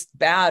 Well, it's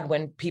bad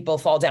when people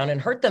fall down and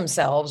hurt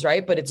themselves,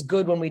 right? But it's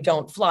good when we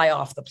don't fly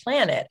off the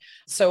planet.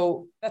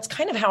 So that's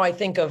kind of how I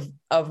think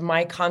of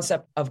my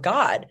concept of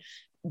God.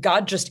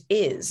 God just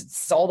is.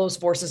 It's all those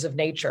forces of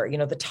nature. You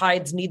know, the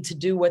tides need to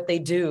do what they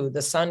do.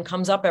 The sun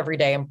comes up every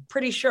day. I'm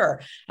pretty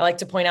sure. I like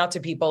to point out to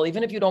people,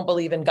 even if you don't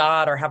believe in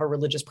God or have a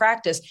religious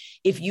practice,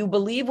 if you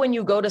believe when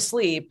you go to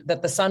sleep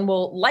that the sun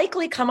will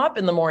likely come up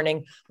in the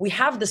morning, we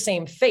have the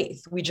same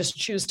faith. We just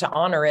choose to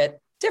honor it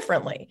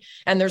differently.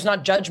 And there's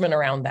not judgment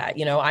around that.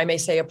 You know, I may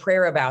say a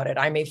prayer about it.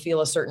 I may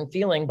feel a certain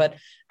feeling, but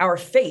our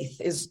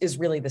faith is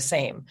really the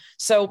same.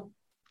 So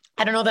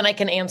I don't know that I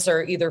can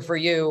answer either for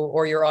you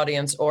or your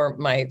audience or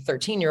my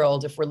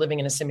 13-year-old if we're living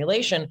in a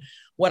simulation.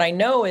 What I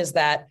know is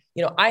that,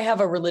 you know, I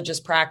have a religious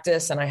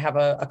practice and I have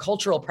a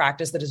cultural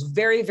practice that is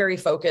very, very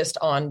focused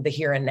on the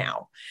here and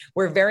now.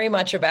 We're very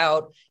much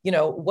about, you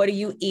know, what do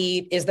you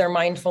eat? Is there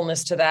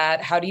mindfulness to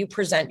that? How do you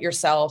present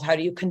yourself? How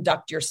do you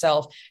conduct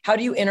yourself? How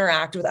do you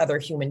interact with other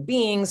human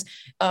beings?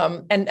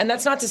 And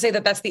that's not to say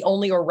that that's the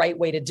only or right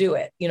way to do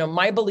it. You know,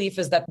 my belief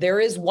is that there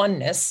is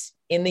oneness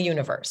in the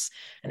universe.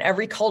 And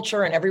every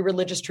culture and every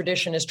religious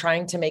tradition is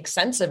trying to make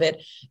sense of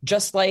it,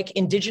 just like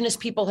indigenous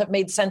people have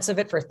made sense of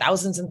it for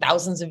thousands and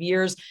thousands of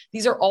years.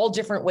 These are all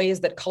different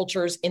ways that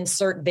cultures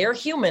insert their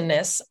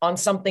humanness on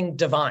something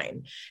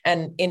divine.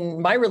 And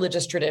in my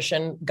religious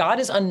tradition, God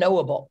is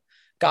unknowable.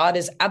 God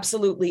is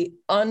absolutely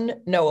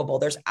unknowable.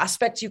 There's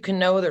aspects you can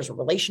know, there's a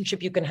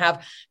relationship you can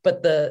have,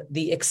 but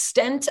the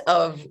extent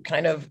of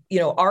kind of, you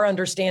know, our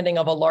understanding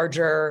of a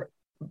larger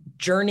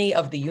journey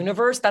of the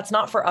universe, that's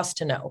not for us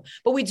to know.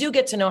 But we do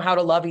get to know how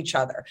to love each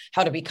other,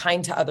 how to be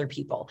kind to other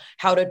people,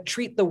 how to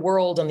treat the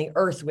world and the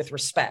earth with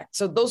respect.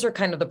 So those are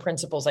kind of the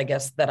principles, I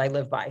guess, that I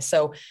live by.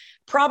 So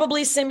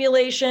probably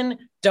simulation.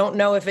 Don't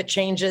know if it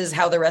changes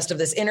how the rest of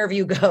this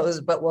interview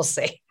goes, but we'll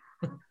see.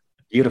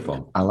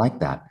 Beautiful. I like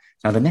that.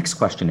 Now, the next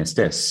question is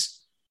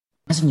this.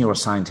 As a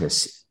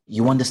neuroscientist,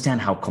 you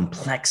understand how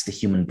complex the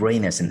human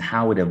brain is and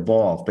how it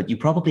evolved, but you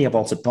probably have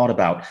also thought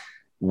about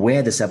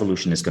where this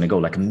evolution is going to go.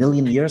 Like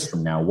 1,000,000 years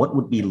from now, what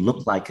would we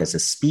look like as a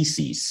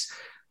species?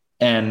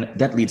 And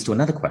that leads to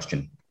another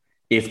question.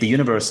 If the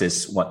universe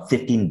is,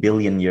 15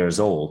 billion years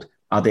old,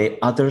 are there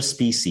other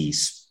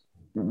species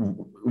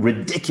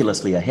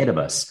ridiculously ahead of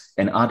us?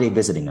 And are they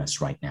visiting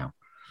us right now?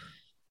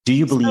 Do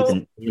you believe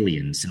in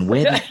aliens? And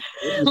where?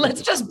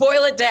 Let's just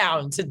boil it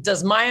down to,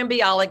 does Mayim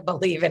Bialik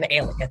believe in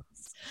aliens?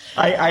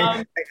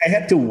 I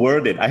had to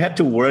word it. I had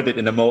to word it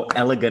in a more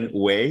elegant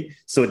way,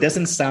 so it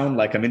doesn't sound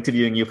like I'm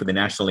interviewing you for the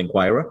National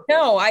Enquirer.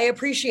 No, I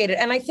appreciate it.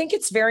 And I think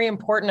it's very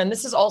important. And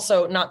this is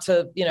also not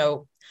to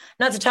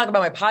talk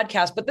about my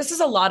podcast, but this is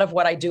a lot of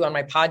what I do on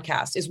my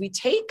podcast is we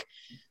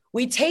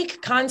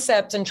take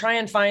concepts and try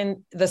and find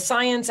the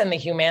science and the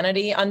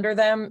humanity under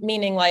them,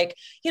 meaning like,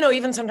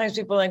 even sometimes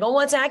people are like, oh,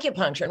 what's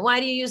acupuncture? And why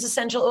do you use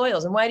essential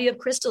oils? And why do you have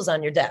crystals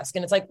on your desk?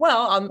 And it's like,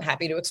 well, I'm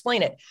happy to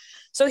explain it.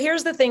 So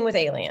here's the thing with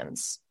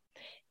aliens.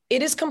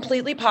 It is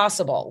completely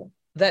possible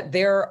that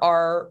there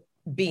are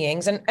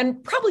beings,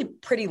 and probably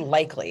pretty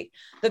likely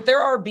that there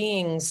are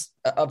beings,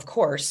 of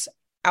course,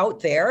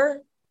 out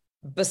there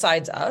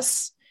besides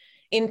us.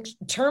 In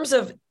terms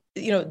of,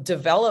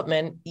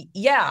 development,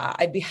 yeah,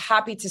 I'd be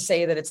happy to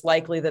say that it's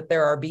likely that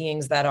there are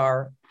beings that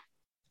are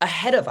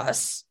ahead of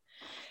us.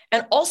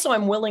 And also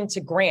I'm willing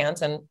to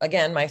grant, and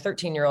again, my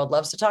 13-year-old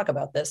loves to talk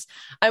about this,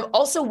 I'm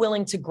also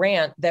willing to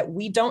grant that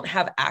we don't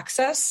have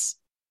access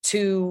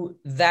to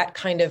that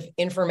kind of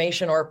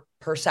information or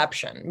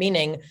perception,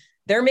 meaning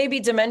there may be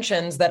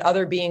dimensions that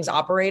other beings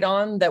operate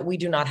on that we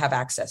do not have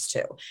access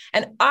to.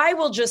 And I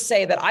will just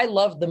say that I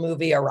love the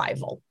movie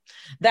Arrival.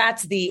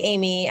 That's the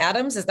Amy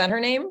Adams, is that her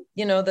name?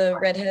 The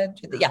redhead?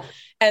 Yeah.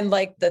 And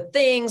like the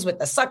things with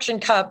the suction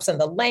cups and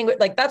the language,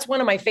 like that's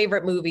one of my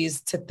favorite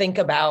movies to think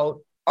about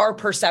our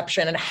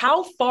perception and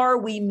how far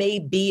we may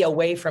be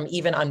away from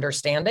even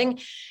understanding.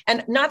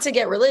 And not to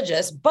get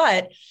religious,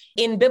 but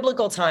in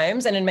biblical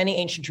times and in many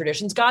ancient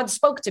traditions, God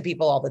spoke to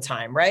people all the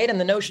time, right? And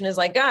the notion is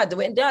like, God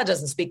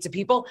doesn't speak to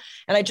people.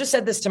 And I just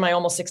said this to my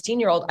almost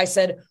 16-year-old. I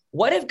said,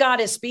 what if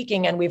God is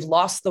speaking and we've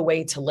lost the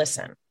way to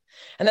listen?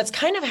 And that's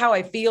kind of how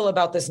I feel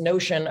about this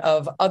notion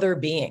of other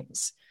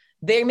beings.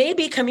 They may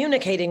be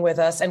communicating with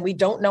us and we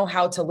don't know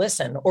how to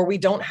listen, or we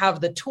don't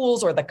have the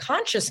tools or the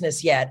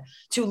consciousness yet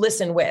to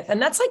listen with. And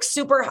that's like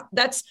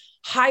that's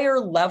higher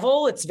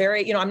level. It's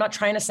very, I'm not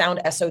trying to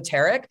sound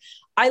esoteric.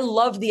 I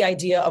love the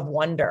idea of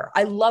wonder.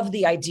 I love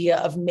the idea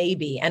of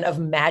maybe and of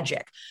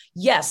magic.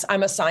 Yes,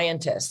 I'm a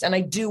scientist and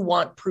I do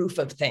want proof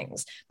of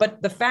things.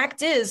 But the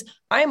fact is,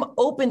 I'm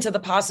open to the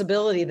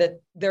possibility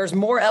that there's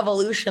more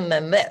evolution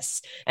than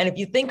this. And if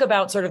you think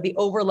about sort of the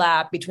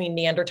overlap between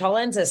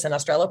Neanderthalensis and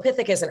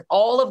Australopithecus and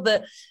all of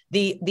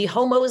the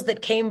homos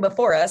that came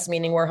before us,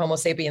 meaning we're Homo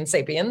sapiens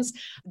sapiens,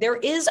 there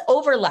is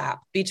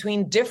overlap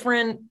between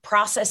different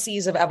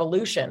processes of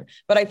evolution.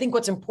 But I think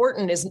what's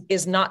important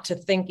is not to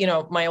think,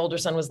 my older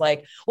son was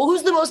like, well,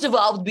 who's the most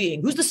evolved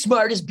being? Who's the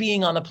smartest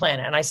being on the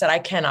planet? And I said, I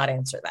cannot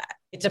answer that.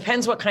 It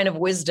depends what kind of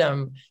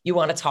wisdom you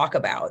want to talk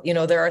about.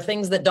 There are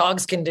things that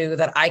dogs can do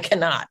that I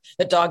cannot,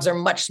 that dogs are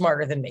much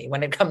smarter than me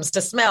when it comes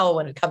to smell,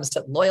 when it comes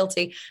to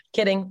loyalty.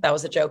 Kidding. That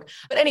was a joke.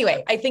 But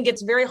anyway, I think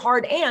it's very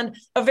hard and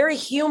a very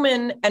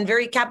human and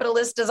very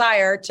capitalist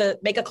desire to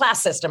make a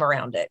class system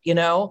around it,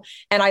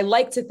 And I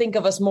like to think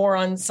of us more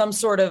on some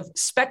sort of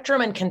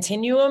spectrum and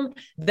continuum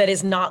that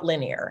is not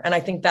linear. And I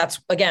think that's,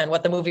 again,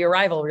 what the movie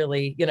Arrival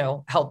really,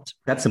 helped.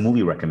 That's a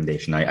movie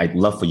recommendation I'd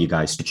love for you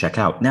guys to check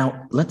out.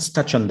 Now, let's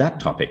touch on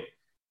that topic.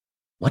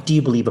 What do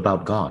you believe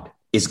about God?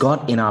 Is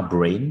God in our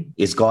brain?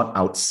 Is God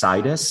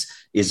outside us?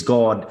 Is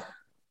God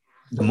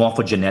the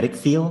morphogenetic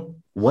field?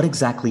 What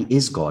exactly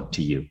is God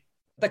to you?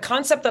 The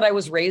concept that I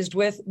was raised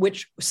with,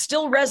 which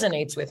still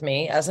resonates with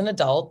me as an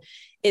adult,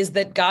 is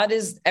that God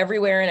is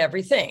everywhere and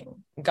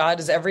everything. God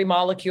is every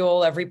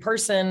molecule, every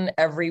person,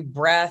 every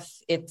breath.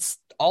 It's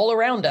all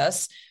around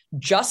us,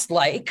 just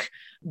like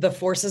the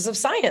forces of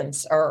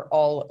science are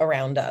all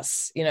around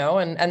us,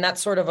 and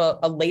that's sort of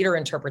a later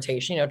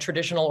interpretation.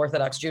 Traditional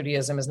Orthodox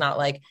Judaism is not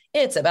like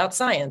it's about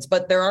science,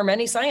 but there are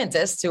many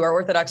scientists who are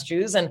Orthodox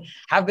Jews and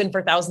have been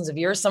for thousands of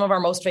years. Some of our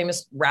most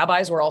famous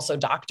rabbis were also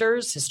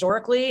doctors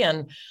historically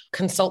and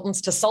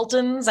consultants to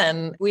sultans.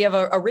 And we have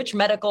a rich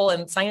medical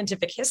and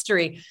scientific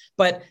history,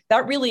 but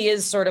that really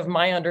is sort of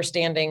my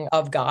understanding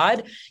of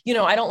God.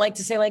 I don't like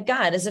to say like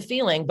God is a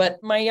feeling,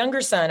 but my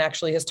younger son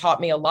actually has taught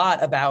me a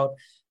lot about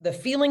the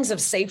feelings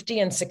of safety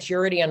and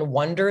security and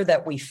wonder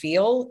that we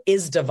feel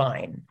is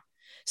divine.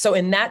 So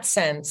in that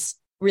sense,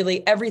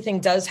 really everything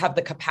does have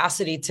the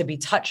capacity to be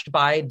touched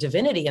by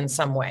divinity in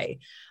some way.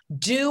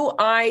 Do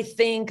I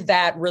think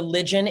that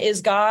religion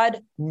is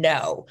God?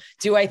 No.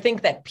 Do I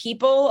think that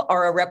people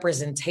are a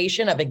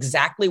representation of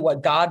exactly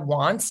what God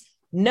wants?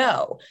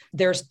 No.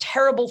 There's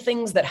terrible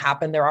things that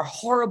happen. There are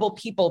horrible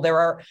people. There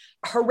are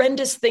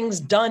horrendous things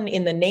done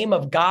in the name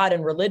of God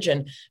and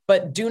religion,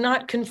 but do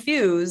not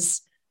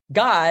confuse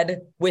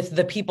God with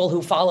the people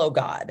who follow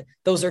God.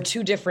 Those are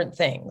two different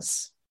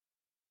things.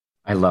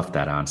 I love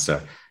that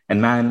answer.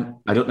 And man,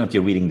 I don't know if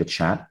you're reading the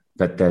chat,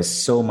 but there's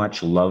so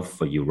much love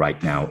for you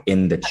right now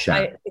in the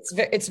chat.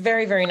 It's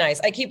very, very nice.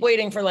 I keep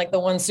waiting for like the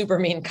one super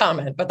mean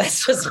comment, but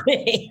that's just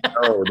me.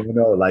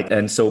 No.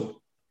 And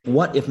so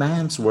what if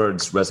Mayim's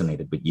words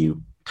resonated with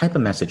you? Type a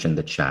message in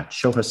the chat.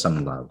 Show her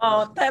some love.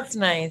 Oh, that's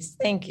nice.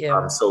 Thank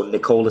you. So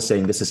Nicole is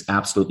saying, this is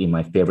absolutely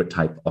my favorite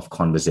type of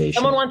conversation.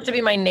 Someone wants to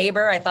be my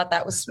neighbor. I thought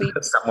that was sweet.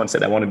 Someone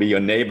said, I want to be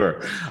your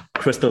neighbor.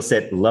 Crystal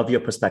said, love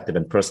your perspective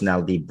and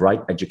personality,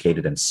 bright,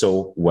 educated, and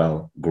so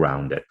well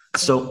grounded.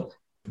 So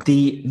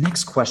the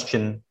next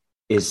question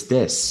is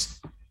this.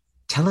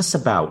 Tell us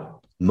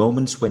about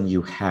moments when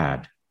you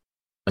had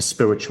a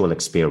spiritual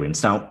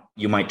experience. Now,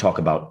 you might talk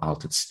about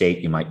altered state,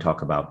 you might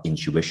talk about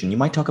intuition, you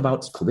might talk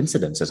about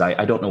coincidences.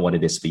 I don't know what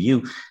it is for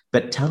you,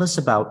 but tell us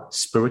about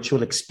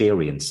spiritual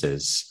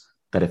experiences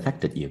that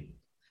affected you.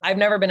 I've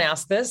never been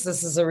asked this.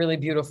 This is a really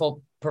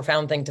beautiful,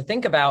 profound thing to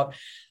think about.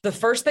 The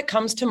first that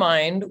comes to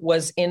mind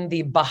was in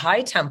the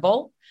Baha'i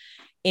temple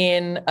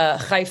in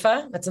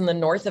Haifa, that's in the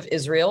north of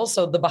Israel.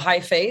 So the Baha'i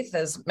faith,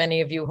 as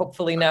many of you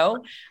hopefully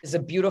know, is a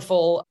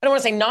beautiful, I don't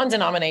want to say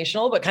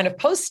non-denominational, but kind of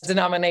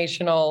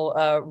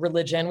post-denominational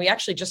religion. We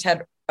actually just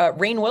had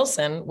Rainn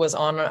Wilson was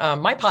on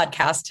my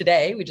podcast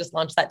today. We just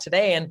launched that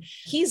today, and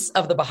he's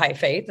of the Baha'i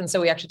faith. And so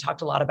we actually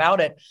talked a lot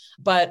about it.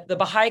 But the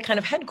Baha'i kind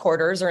of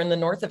headquarters are in the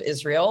north of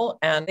Israel,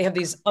 and they have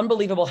these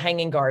unbelievable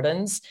hanging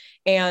gardens.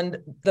 And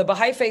the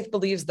Baha'i faith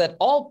believes that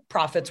all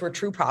prophets were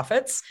true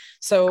prophets.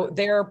 So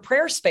their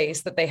prayer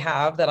space that they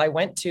have that I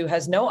went to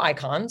has no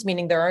icons,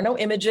 meaning there are no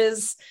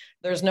images.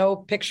 There's no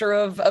picture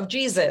of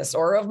Jesus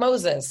or of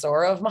Moses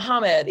or of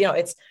Muhammad. You know,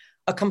 it's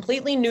a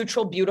completely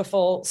neutral,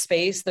 beautiful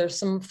space. There's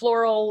some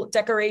floral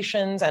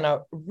decorations and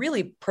a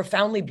really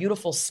profoundly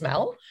beautiful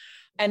smell.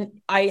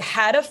 And I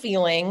had a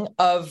feeling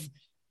of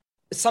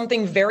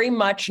something very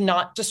much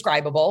not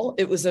describable.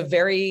 It was a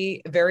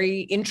very,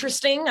 very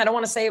interesting. I don't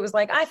want to say it was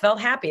like, I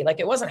felt happy. Like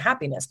it wasn't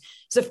happiness.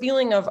 It's a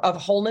feeling of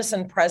wholeness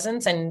and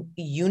presence and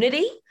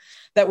unity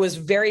that was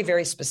very,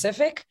 very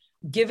specific.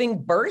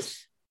 Giving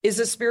birth is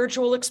a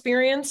spiritual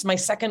experience. My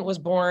second was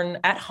born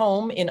at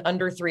home in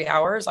under 3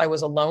 hours. I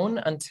was alone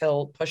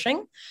until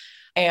pushing.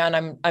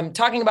 And I'm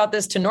talking about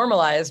this to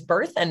normalize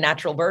birth and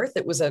natural birth.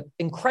 It was an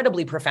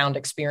incredibly profound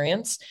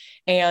experience.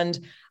 And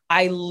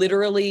I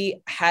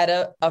literally had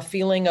a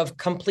feeling of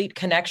complete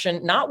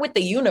connection, not with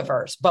the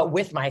universe, but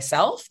with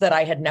myself that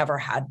I had never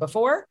had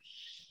before.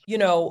 You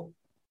know,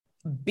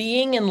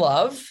 being in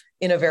love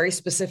in a very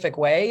specific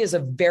way is a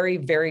very,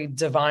 very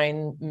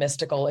divine,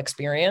 mystical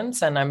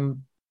experience. And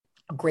I'm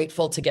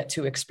grateful to get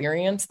to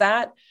experience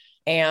that.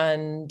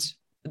 And,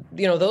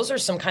 you know, those are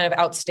some kind of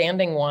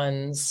outstanding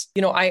ones.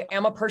 You know, I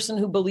am a person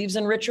who believes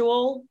in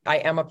ritual. I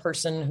am a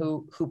person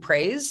who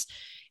prays.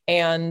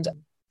 And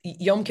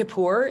Yom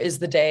Kippur is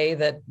the day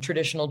that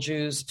traditional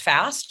Jews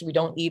fast. We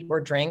don't eat or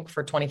drink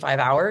for 25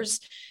 hours,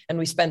 and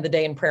we spend the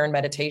day in prayer and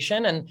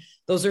meditation. And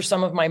those are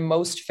some of my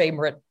most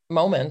favorite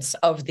moments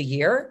of the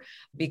year,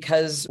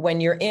 because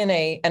when you're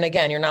and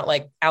again, you're not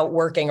like out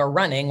working or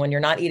running, when you're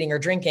not eating or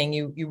drinking,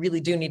 you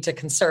really do need to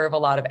conserve a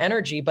lot of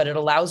energy, but it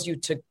allows you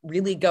to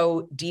really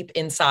go deep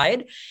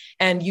inside.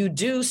 And you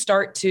do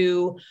start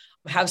to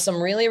have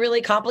some really,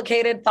 really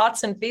complicated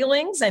thoughts and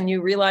feelings. And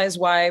you realize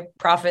why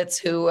prophets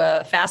who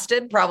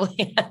fasted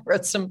probably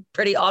wrote some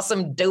pretty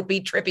awesome,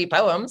 dopey, trippy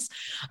poems.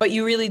 But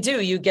you really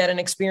do. You get an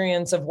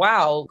experience of,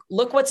 wow,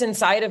 look what's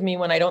inside of me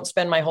when I don't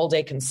spend my whole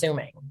day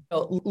consuming.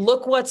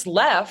 Look what's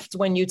left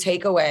when you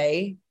take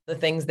away the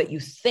things that you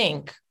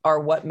think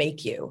are what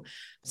make you.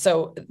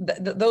 So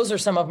those are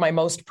some of my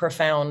most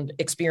profound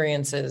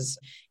experiences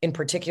in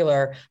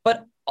particular.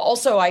 But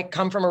also, I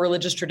come from a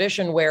religious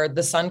tradition where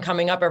the sun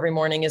coming up every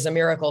morning is a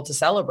miracle to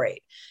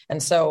celebrate.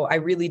 And so I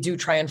really do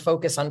try and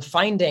focus on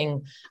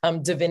finding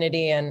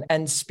divinity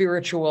and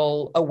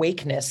spiritual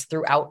awakeness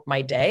throughout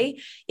my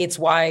day. It's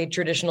why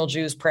traditional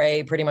Jews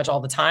pray pretty much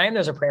all the time.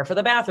 There's a prayer for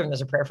the bathroom.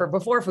 There's a prayer for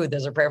before food.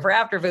 There's a prayer for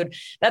after food.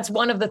 That's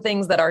one of the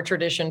things that our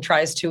tradition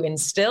tries to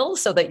instill,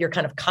 so that you're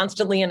kind of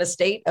constantly in a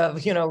state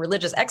of, you know,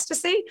 religious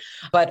ecstasy.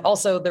 But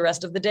also the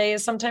rest of the day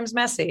is sometimes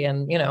messy.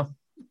 And, you know,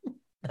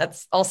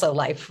 that's also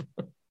life.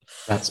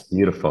 That's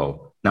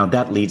beautiful. Now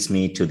that leads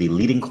me to the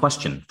leading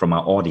question from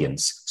our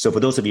audience. So for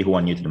those of you who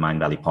are new to the Mind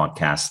Valley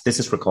podcast, this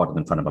is recorded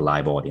in front of a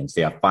live audience.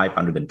 There are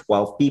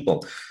 512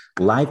 people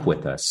live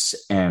with us.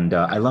 And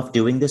I love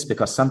doing this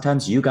because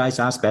sometimes you guys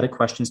ask better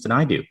questions than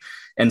I do.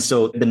 And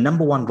so the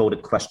number one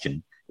voted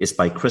question is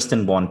by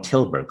Kristen von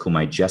Tilburg, whom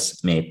I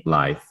just made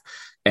live.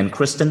 And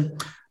Kristen,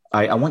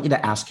 I want you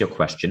to ask your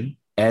question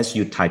as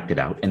you typed it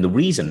out. And the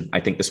reason I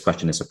think this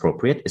question is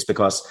appropriate is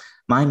because,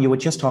 Mayim, you were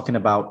just talking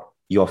about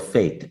your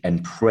faith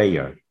and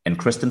prayer. And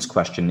Kristen's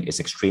question is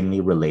extremely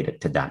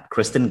related to that.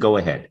 Kristen, go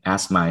ahead.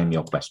 Ask Mayim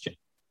your question.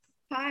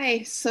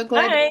 Hi, so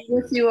glad to be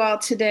with you all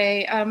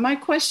today. My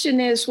question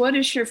is, what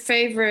is your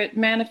favorite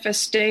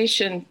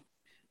manifestation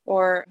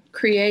or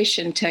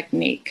creation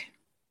technique?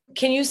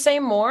 Can you say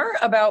more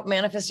about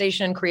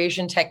manifestation and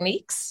creation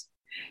techniques?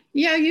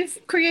 Yeah, you've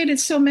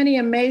created so many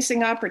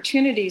amazing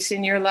opportunities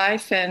in your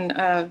life,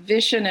 and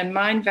Vision and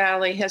Mind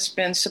Valley has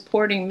been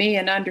supporting me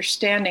in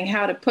understanding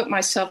how to put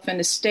myself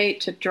in a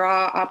state to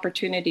draw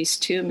opportunities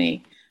to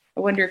me. I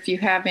wonder if you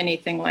have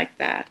anything like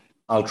that.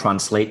 I'll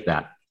translate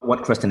that.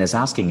 What Kristen is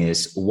asking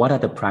is, what are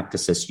the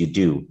practices you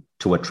do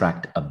to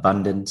attract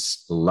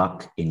abundance,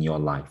 luck in your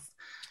life?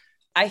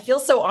 I feel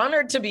so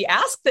honored to be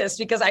asked this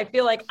because I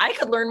feel like I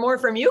could learn more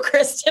from you,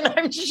 Kristen,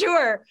 I'm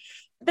sure.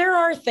 There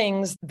are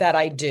things that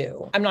I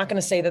do. I'm not going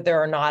to say that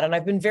there are not. And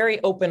I've been very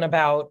open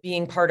about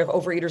being part of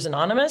Overeaters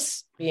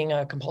Anonymous, being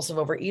a compulsive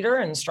overeater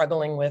and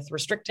struggling with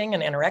restricting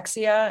and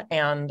anorexia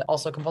and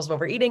also compulsive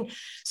overeating.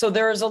 So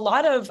there's a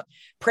lot of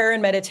prayer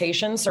and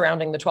meditation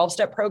surrounding the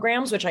 12-step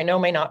programs, which I know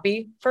may not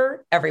be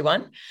for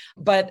everyone,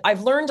 but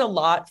I've learned a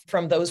lot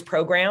from those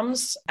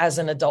programs as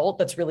an adult.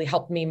 That's really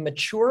helped me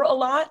mature a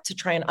lot to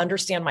try and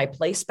understand my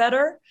place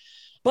better.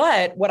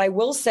 But what I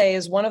will say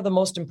is one of the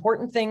most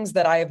important things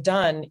that I have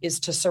done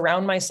is to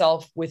surround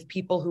myself with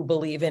people who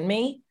believe in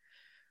me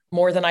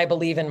more than I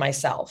believe in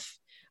myself.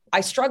 I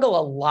struggle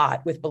a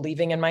lot with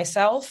believing in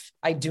myself.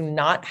 I do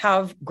not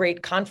have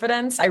great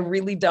confidence. I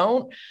really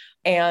don't.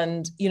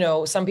 And,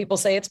 some people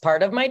say it's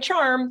part of my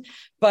charm,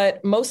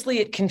 but mostly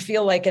it can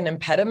feel like an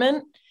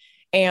impediment.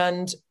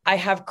 And I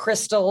have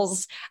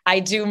crystals, I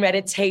do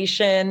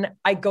meditation,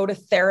 I go to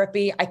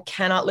therapy. I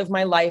cannot live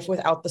my life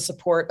without the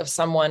support of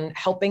someone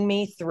helping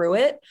me through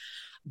it.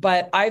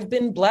 But I've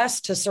been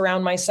blessed to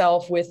surround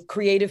myself with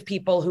creative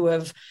people who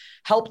have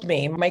helped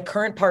me. My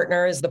current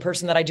partner is the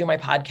person that I do my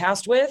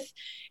podcast with.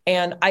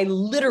 And I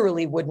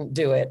literally wouldn't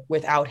do it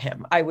without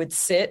him. I would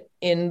sit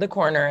in the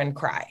corner and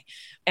cry.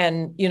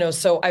 And,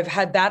 so I've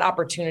had that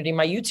opportunity.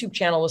 My YouTube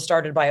channel was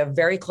started by a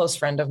very close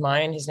friend of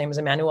mine. His name is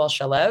Emmanuel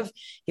Shalev.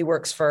 He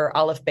works for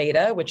Aleph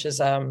Beta, which is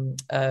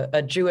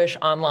a Jewish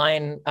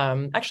online,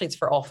 actually it's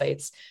for all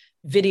faiths,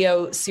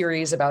 video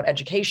series about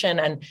education.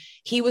 And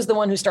he was the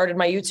one who started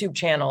my YouTube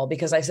channel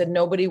because I said,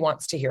 nobody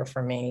wants to hear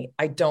from me.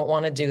 I don't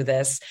want to do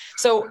this.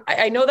 So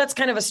I know that's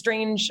kind of a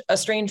strange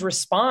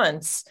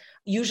response.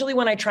 Usually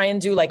when I try and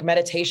do like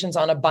meditations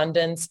on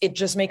abundance, it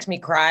just makes me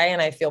cry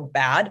and I feel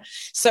bad.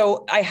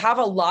 So I have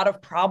a lot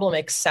of problem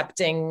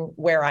accepting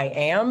where I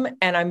am.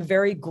 And I'm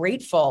very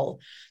grateful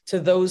to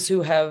those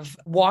who have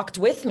walked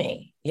with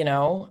me,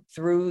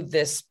 through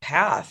this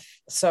path.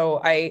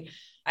 So I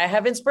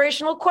have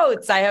inspirational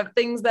quotes. I have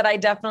things that I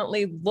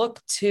definitely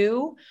look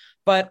to,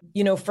 but,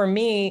 for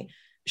me,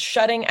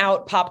 shutting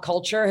out pop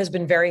culture has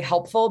been very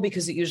helpful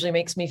because it usually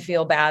makes me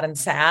feel bad and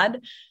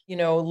sad,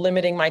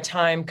 limiting my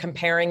time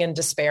comparing and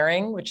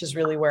despairing, which is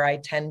really where I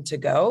tend to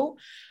go,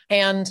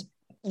 and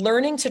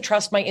learning to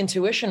trust my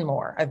intuition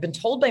more. I've been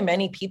told by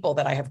many people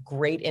that I have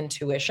great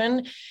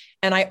intuition,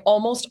 and I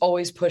almost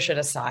always push it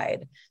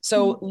aside.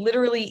 So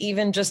literally,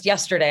 even just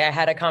yesterday, I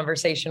had a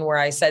conversation where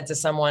I said to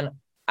someone,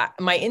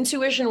 my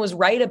intuition was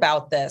right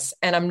about this,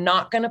 and I'm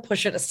not going to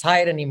push it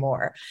aside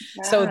anymore.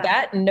 Yeah. So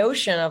that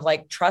notion of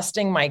like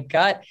trusting my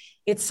gut,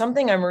 it's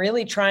something I'm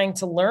really trying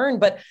to learn.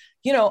 But,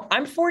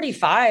 I'm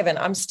 45 and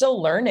I'm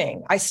still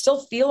learning. I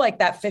still feel like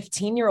that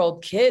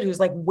 15-year-old kid who's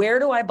like, where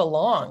do I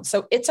belong?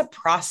 So it's a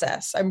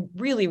process. I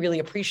really, really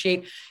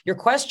appreciate your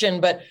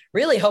question, but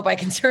really hope I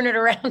can turn it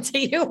around to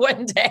you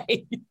one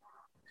day.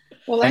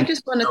 Well, I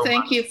just want to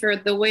thank you for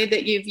the way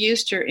that you've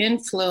used your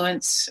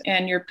influence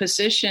and your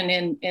position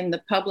in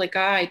the public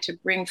eye to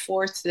bring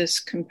forth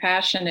this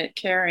compassionate,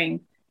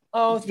 caring.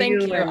 Oh,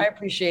 thank you. I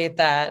appreciate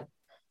that.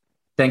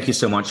 Thank you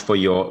so much for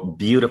your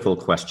beautiful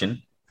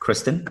question,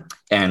 Kristen.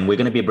 And we're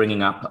going to be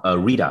bringing up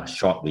Rita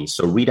shortly.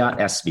 So Rita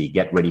SV,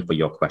 get ready for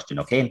your question,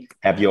 okay?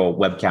 Have your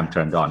webcam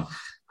turned on.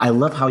 I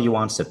love how you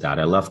answered that.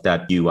 I love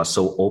that you are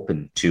so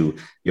open to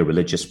your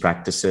religious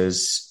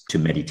practices, to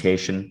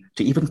meditation,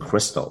 to even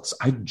crystals.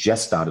 I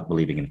just started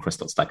believing in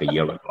crystals like a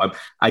year ago.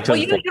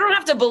 You don't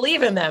have to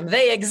believe in them.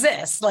 They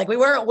exist. Like we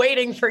weren't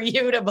waiting for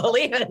you to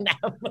believe in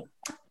them.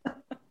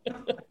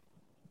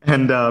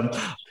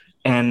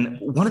 And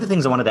one of the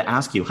things I wanted to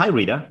ask you, hi,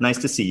 Rita, nice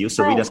to see you.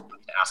 So Rita's going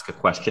to ask a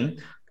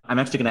question. I'm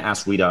actually going to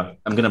ask Rita,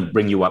 I'm going to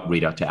bring you up,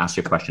 Rita, to ask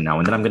your question now.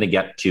 And then I'm going to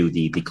get to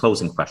the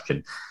closing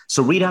question.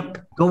 So Rita,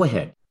 go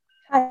ahead.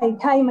 Hi,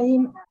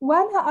 Mayim.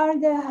 What are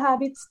the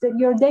habits,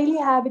 your daily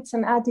habits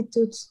and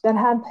attitudes that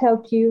have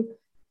helped you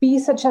be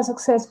such a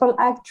successful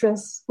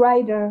actress,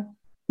 writer,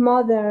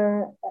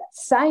 mother,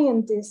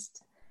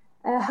 scientist?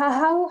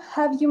 How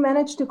have you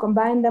managed to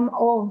combine them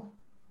all?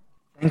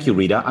 Thank you,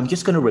 Rita. I'm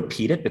just going to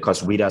repeat it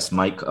because Rita's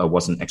mic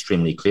wasn't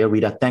extremely clear.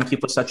 Rita, thank you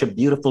for such a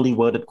beautifully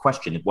worded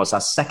question. It was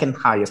our second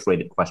highest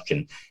rated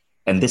question.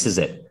 And this is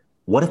it.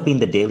 What have been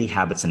the daily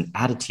habits and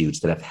attitudes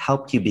that have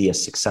helped you be a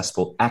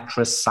successful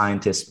actress,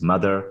 scientist,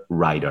 mother,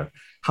 writer?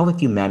 How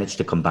have you managed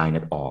to combine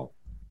it all?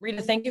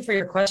 Rita, thank you for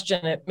your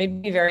question. It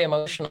made me very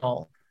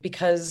emotional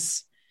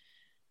because,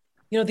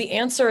 the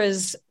answer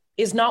is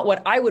not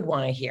what I would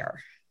want to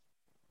hear.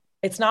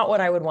 It's not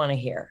what I would want to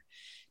hear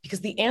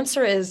because the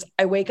answer is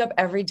I wake up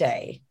every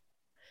day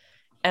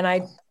and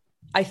I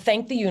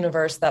thank the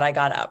universe that I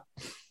got up,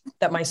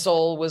 that my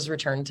soul was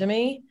returned to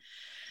me.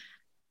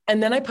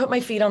 And then I put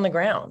my feet on the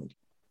ground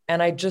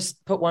and I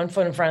just put one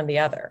foot in front of the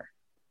other.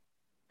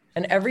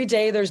 And every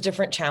day there's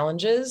different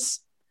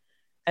challenges,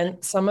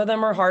 and some of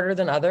them are harder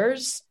than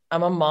others.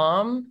 I'm a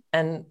mom,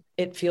 and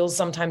it feels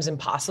sometimes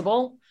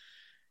impossible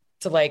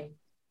to like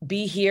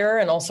be here.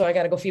 And also I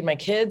got to go feed my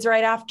kids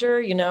right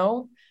after, you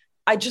know.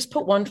 I just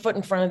put one foot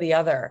in front of the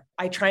other.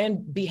 I try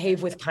and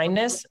behave with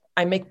kindness.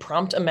 I make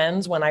prompt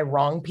amends when I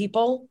wrong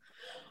people.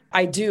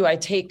 I do. I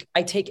take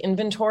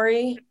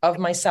inventory of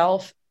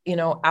myself, you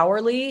know,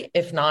 hourly,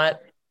 if not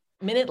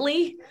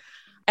minutely.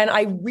 And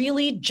I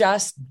really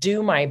just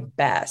do my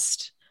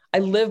best. I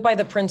live by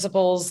the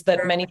principles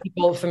that many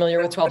people familiar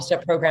with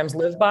 12-step programs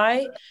live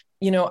by.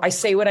 You know, I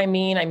say what I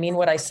mean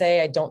what I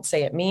say, I don't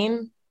say it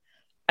mean.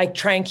 I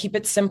try and keep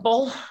it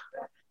simple.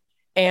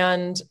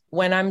 And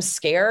when I'm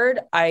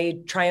scared, I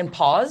try and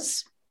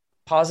pause.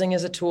 Pausing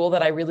is a tool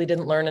that I really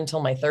didn't learn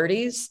until my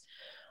 30s.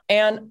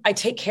 And I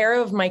take care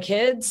of my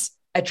kids.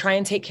 I try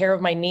and take care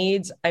of my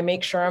needs. I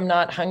make sure I'm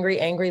not hungry,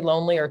 angry,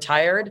 lonely, or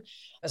tired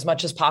as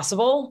much as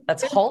possible.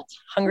 That's HALT,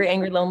 hungry,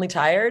 angry, lonely,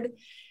 tired.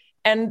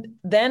 And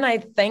then I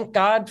thank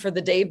God for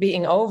the day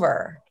being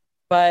over.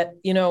 But,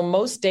 you know,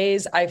 most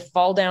days I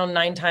fall down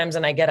 9 times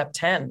and I get up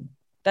 10.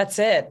 That's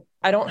it.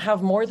 I don't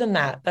have more than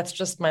that. That's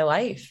just my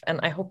life. And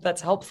I hope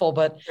that's helpful,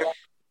 but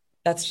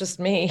that's just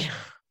me.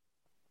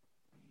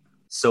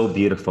 So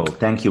beautiful.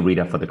 Thank you,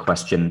 Rita, for the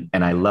question.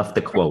 And I love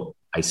the quote.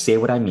 I say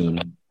what I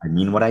mean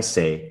what I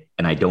say,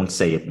 and I don't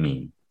say it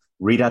mean.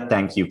 Rita,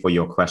 thank you for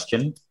your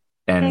question.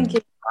 And thank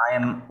you.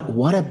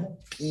 What a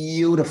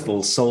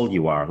beautiful soul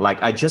you are.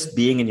 Like, just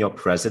being in your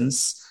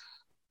presence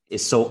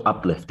is so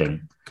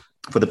uplifting.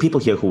 For the people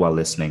here who are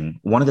listening,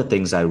 one of the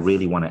things I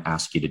really want to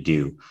ask you to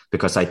do,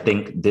 because I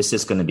think this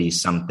is going to be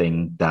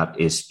something that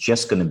is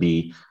just going to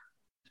be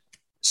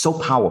so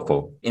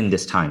powerful in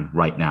this time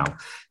right now,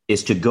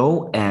 is to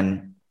go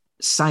and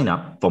sign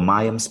up for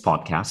Mayim's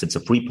podcast. It's a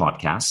free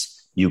podcast.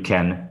 You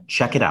can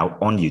check it out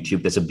on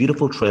YouTube. There's a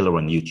beautiful trailer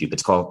on YouTube.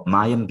 It's called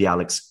Mayim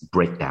Bialik's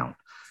Breakdown.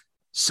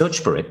 Search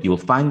for it. You'll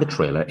find the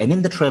trailer. And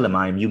in the trailer,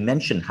 Mayim, you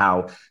mentioned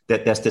how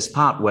that there's this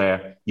part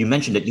where you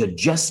mentioned that you're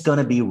just going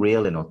to be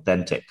real and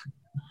authentic.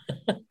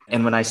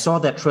 And when I saw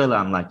that trailer,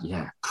 I'm like,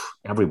 yeah,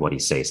 everybody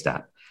says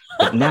that.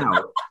 But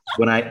now,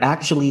 when I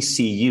actually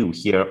see you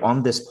here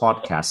on this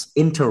podcast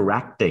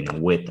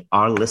interacting with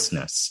our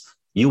listeners,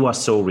 you are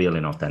so real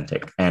and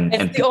authentic. And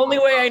it's the only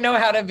way I know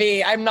how to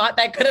be. I'm not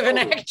that good of an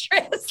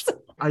actress.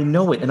 I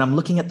know it. And I'm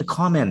looking at the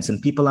comments and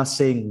people are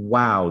saying,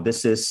 wow,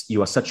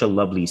 you are such a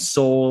lovely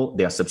soul.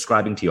 They are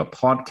subscribing to your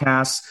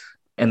podcast.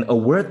 And a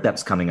word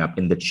that's coming up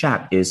in the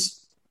chat is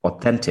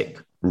authentic,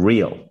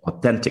 real,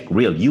 authentic,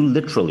 real.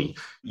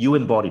 You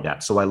embody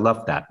that. So I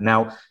love that.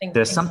 Now,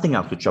 there's something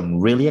else which I'm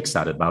really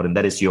excited about, and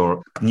that is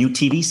your new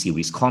TV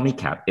series, Call Me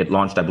Kat. It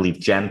launched, I believe,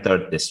 Jan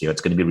 3rd this year.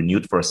 It's going to be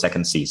renewed for a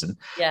second season.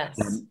 Yes.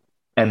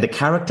 And the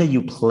character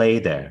you play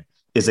there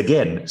is,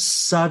 again,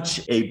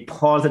 such a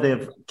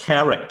positive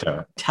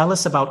character. Tell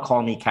us about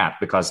Call Me Kat,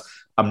 because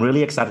I'm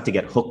really excited to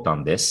get hooked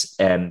on this.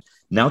 And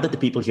now that the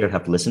people here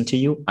have listened to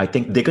you, I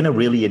think they're going to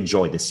really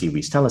enjoy the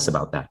series. Tell us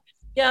about that.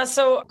 Yeah,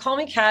 so Call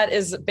Me Kat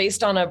is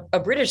based on a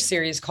British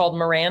series called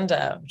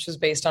Miranda, which is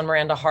based on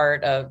Miranda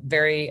Hart, a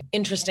very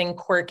interesting,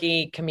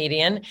 quirky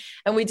comedian.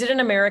 And we did an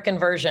American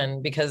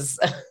version because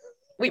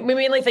we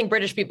mainly think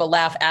British people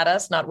laugh at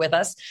us, not with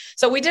us.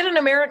 So we did an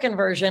American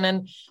version.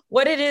 And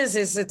what it is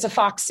it's a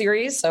Fox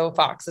series. So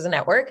Fox is a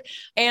network.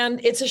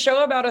 And it's a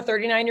show about a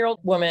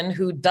 39-year-old woman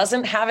who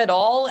doesn't have it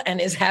all and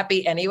is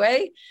happy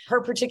anyway. Her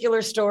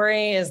particular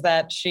story is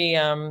that she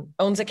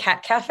owns a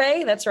cat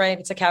cafe. That's right.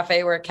 It's a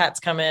cafe where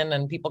cats come in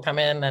and people come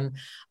in and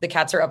the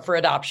cats are up for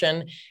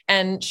adoption.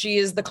 And she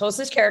is the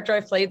closest character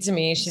I've played to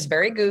me. She's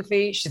very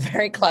goofy. She's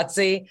very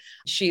klutzy.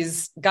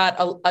 She's got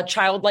a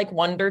childlike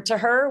wonder to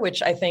her,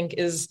 which I think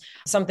is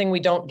something we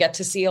don't get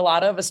to see a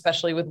lot of,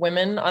 especially with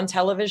women on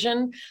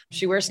television.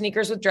 She wears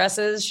sneakers with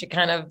dresses. She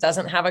kind of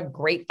doesn't have a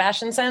great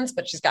fashion sense,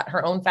 but she's got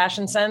her own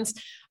fashion sense.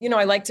 You know,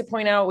 I like to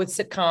point out with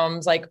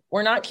sitcoms, like,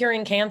 we're not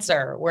curing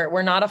cancer.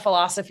 We're not a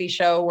philosophy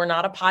show. We're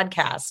not a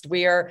podcast.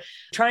 We are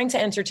trying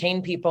to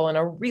entertain people in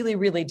a really,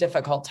 really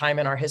difficult time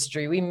in our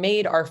history. We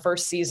made our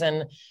first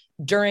season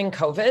during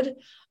COVID.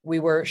 We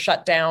were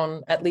shut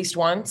down at least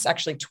once,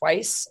 actually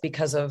twice,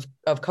 because of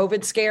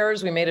COVID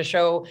scares. We made a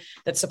show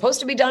that's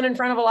supposed to be done in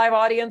front of a live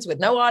audience with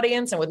no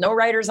audience and with no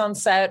writers on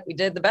set. We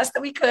did the best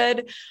that we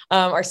could.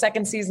 Our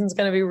second season is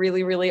going to be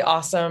really, really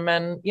awesome.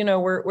 And, you know,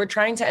 we're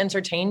trying to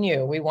entertain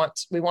you. We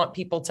want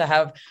people to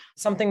have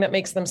something that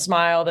makes them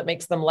smile, that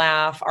makes them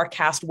laugh. Our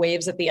cast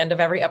waves at the end of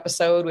every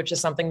episode, which is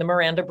something the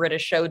Miranda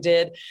British show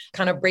did.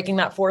 Kind of breaking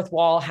that fourth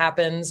wall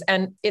happens.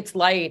 And it's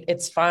light.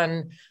 It's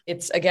fun.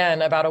 It's,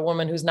 again, about a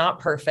woman who's not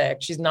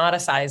perfect. She's not a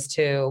size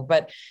 2,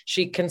 but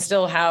she can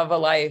still have a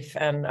life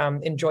and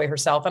enjoy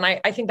herself. And I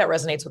think that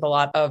resonates with a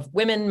lot of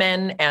women,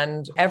 men,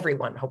 and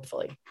everyone,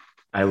 hopefully.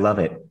 I love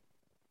it.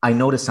 I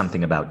noticed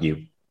something about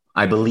you.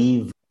 I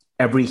believe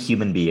every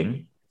human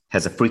being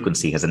has a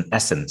frequency, has an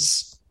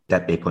essence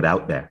that they put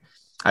out there.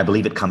 I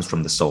believe it comes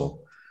from the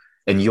soul.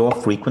 And your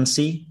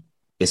frequency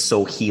is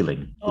so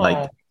healing. Oh.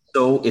 Like,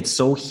 it's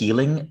so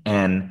healing,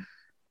 and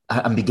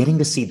I'm beginning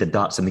to see the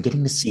dots. I'm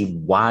beginning to see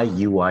why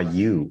you are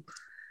you.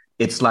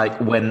 It's like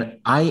when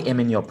I am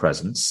in your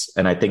presence,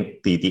 and I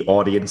think the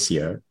audience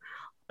here,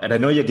 and I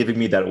know you're giving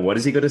me that, what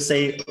is he going to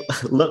say?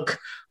 Look,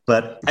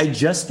 but I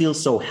just feel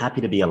so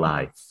happy to be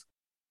alive.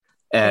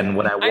 And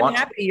when I'm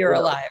happy you're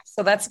alive,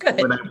 so that's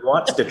good. When I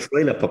watched the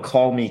trailer for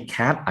Call Me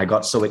Kat, I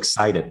got so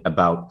excited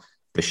about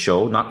the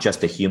show, not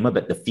just the humor,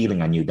 but the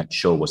feeling I knew that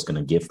show was going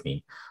to give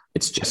me.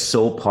 It's just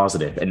so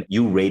positive, and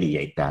you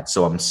radiate that.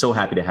 So I'm so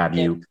happy to have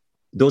you.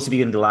 Those of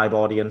you in the live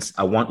audience,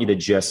 I want you to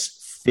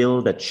just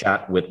fill the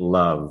chat with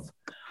love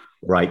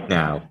right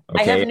now.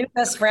 Okay? I have new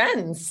best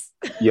friends.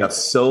 You have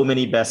so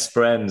many best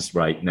friends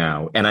right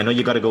now. And I know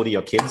you got to go to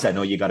your kids. I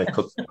know you got to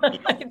cook. I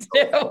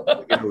do.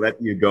 I'm going to let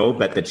you go,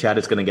 but the chat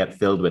is going to get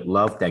filled with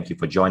love. Thank you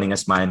for joining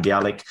us, Mayim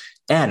Bialik.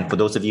 And for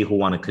those of you who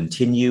want to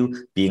continue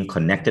being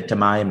connected to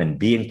Mayim and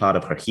being part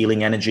of her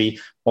healing energy,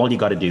 all you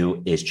got to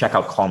do is check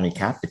out Call Me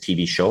Kat, the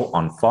TV show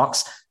on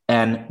Fox.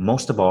 And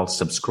most of all,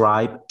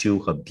 subscribe to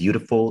her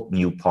beautiful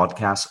new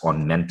podcast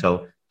on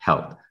mental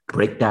health,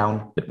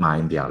 Breakdown with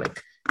Mayim Bialik.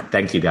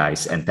 Thank you,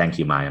 guys. And thank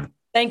you, Mayim.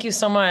 Thank you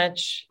so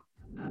much.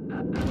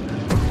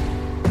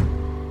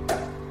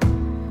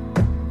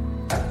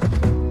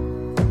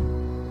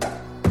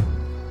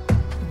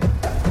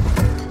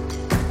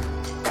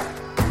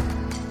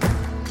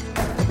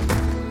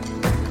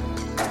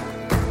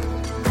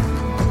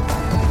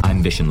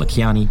 I'm Vishen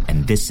Lakhiani,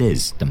 and this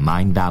is the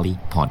Mind Valley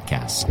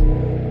Podcast.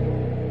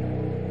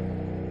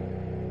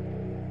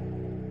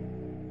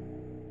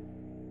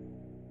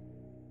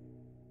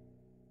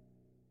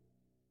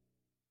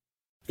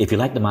 If you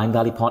like the Mind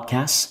Valley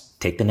Podcast,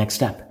 take the next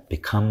step.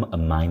 Become a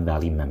Mind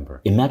Valley member.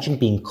 Imagine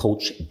being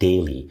coached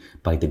daily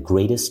by the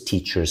greatest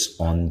teachers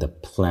on the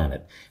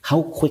planet.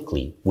 How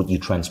quickly would you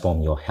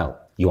transform your health,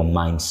 your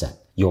mindset,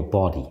 your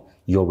body,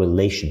 your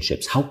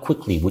relationships? How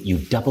quickly would you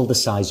double the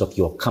size of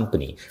your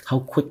company? How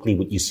quickly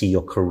would you see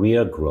your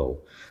career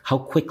grow? How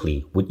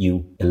quickly would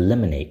you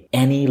eliminate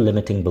any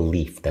limiting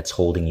belief that's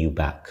holding you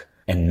back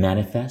and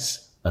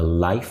manifest a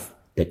life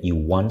that you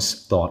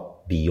once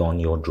thought beyond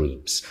your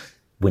dreams?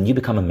 When you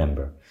become a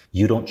member,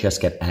 you don't just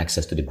get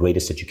access to the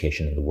greatest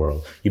education in the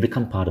world. You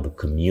become part of a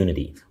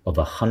community of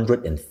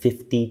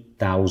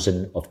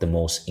 150,000 of the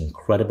most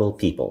incredible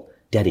people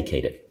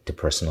dedicated to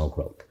personal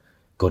growth.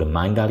 Go to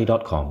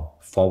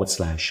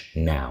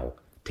mindvalley.com/now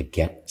to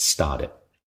get started.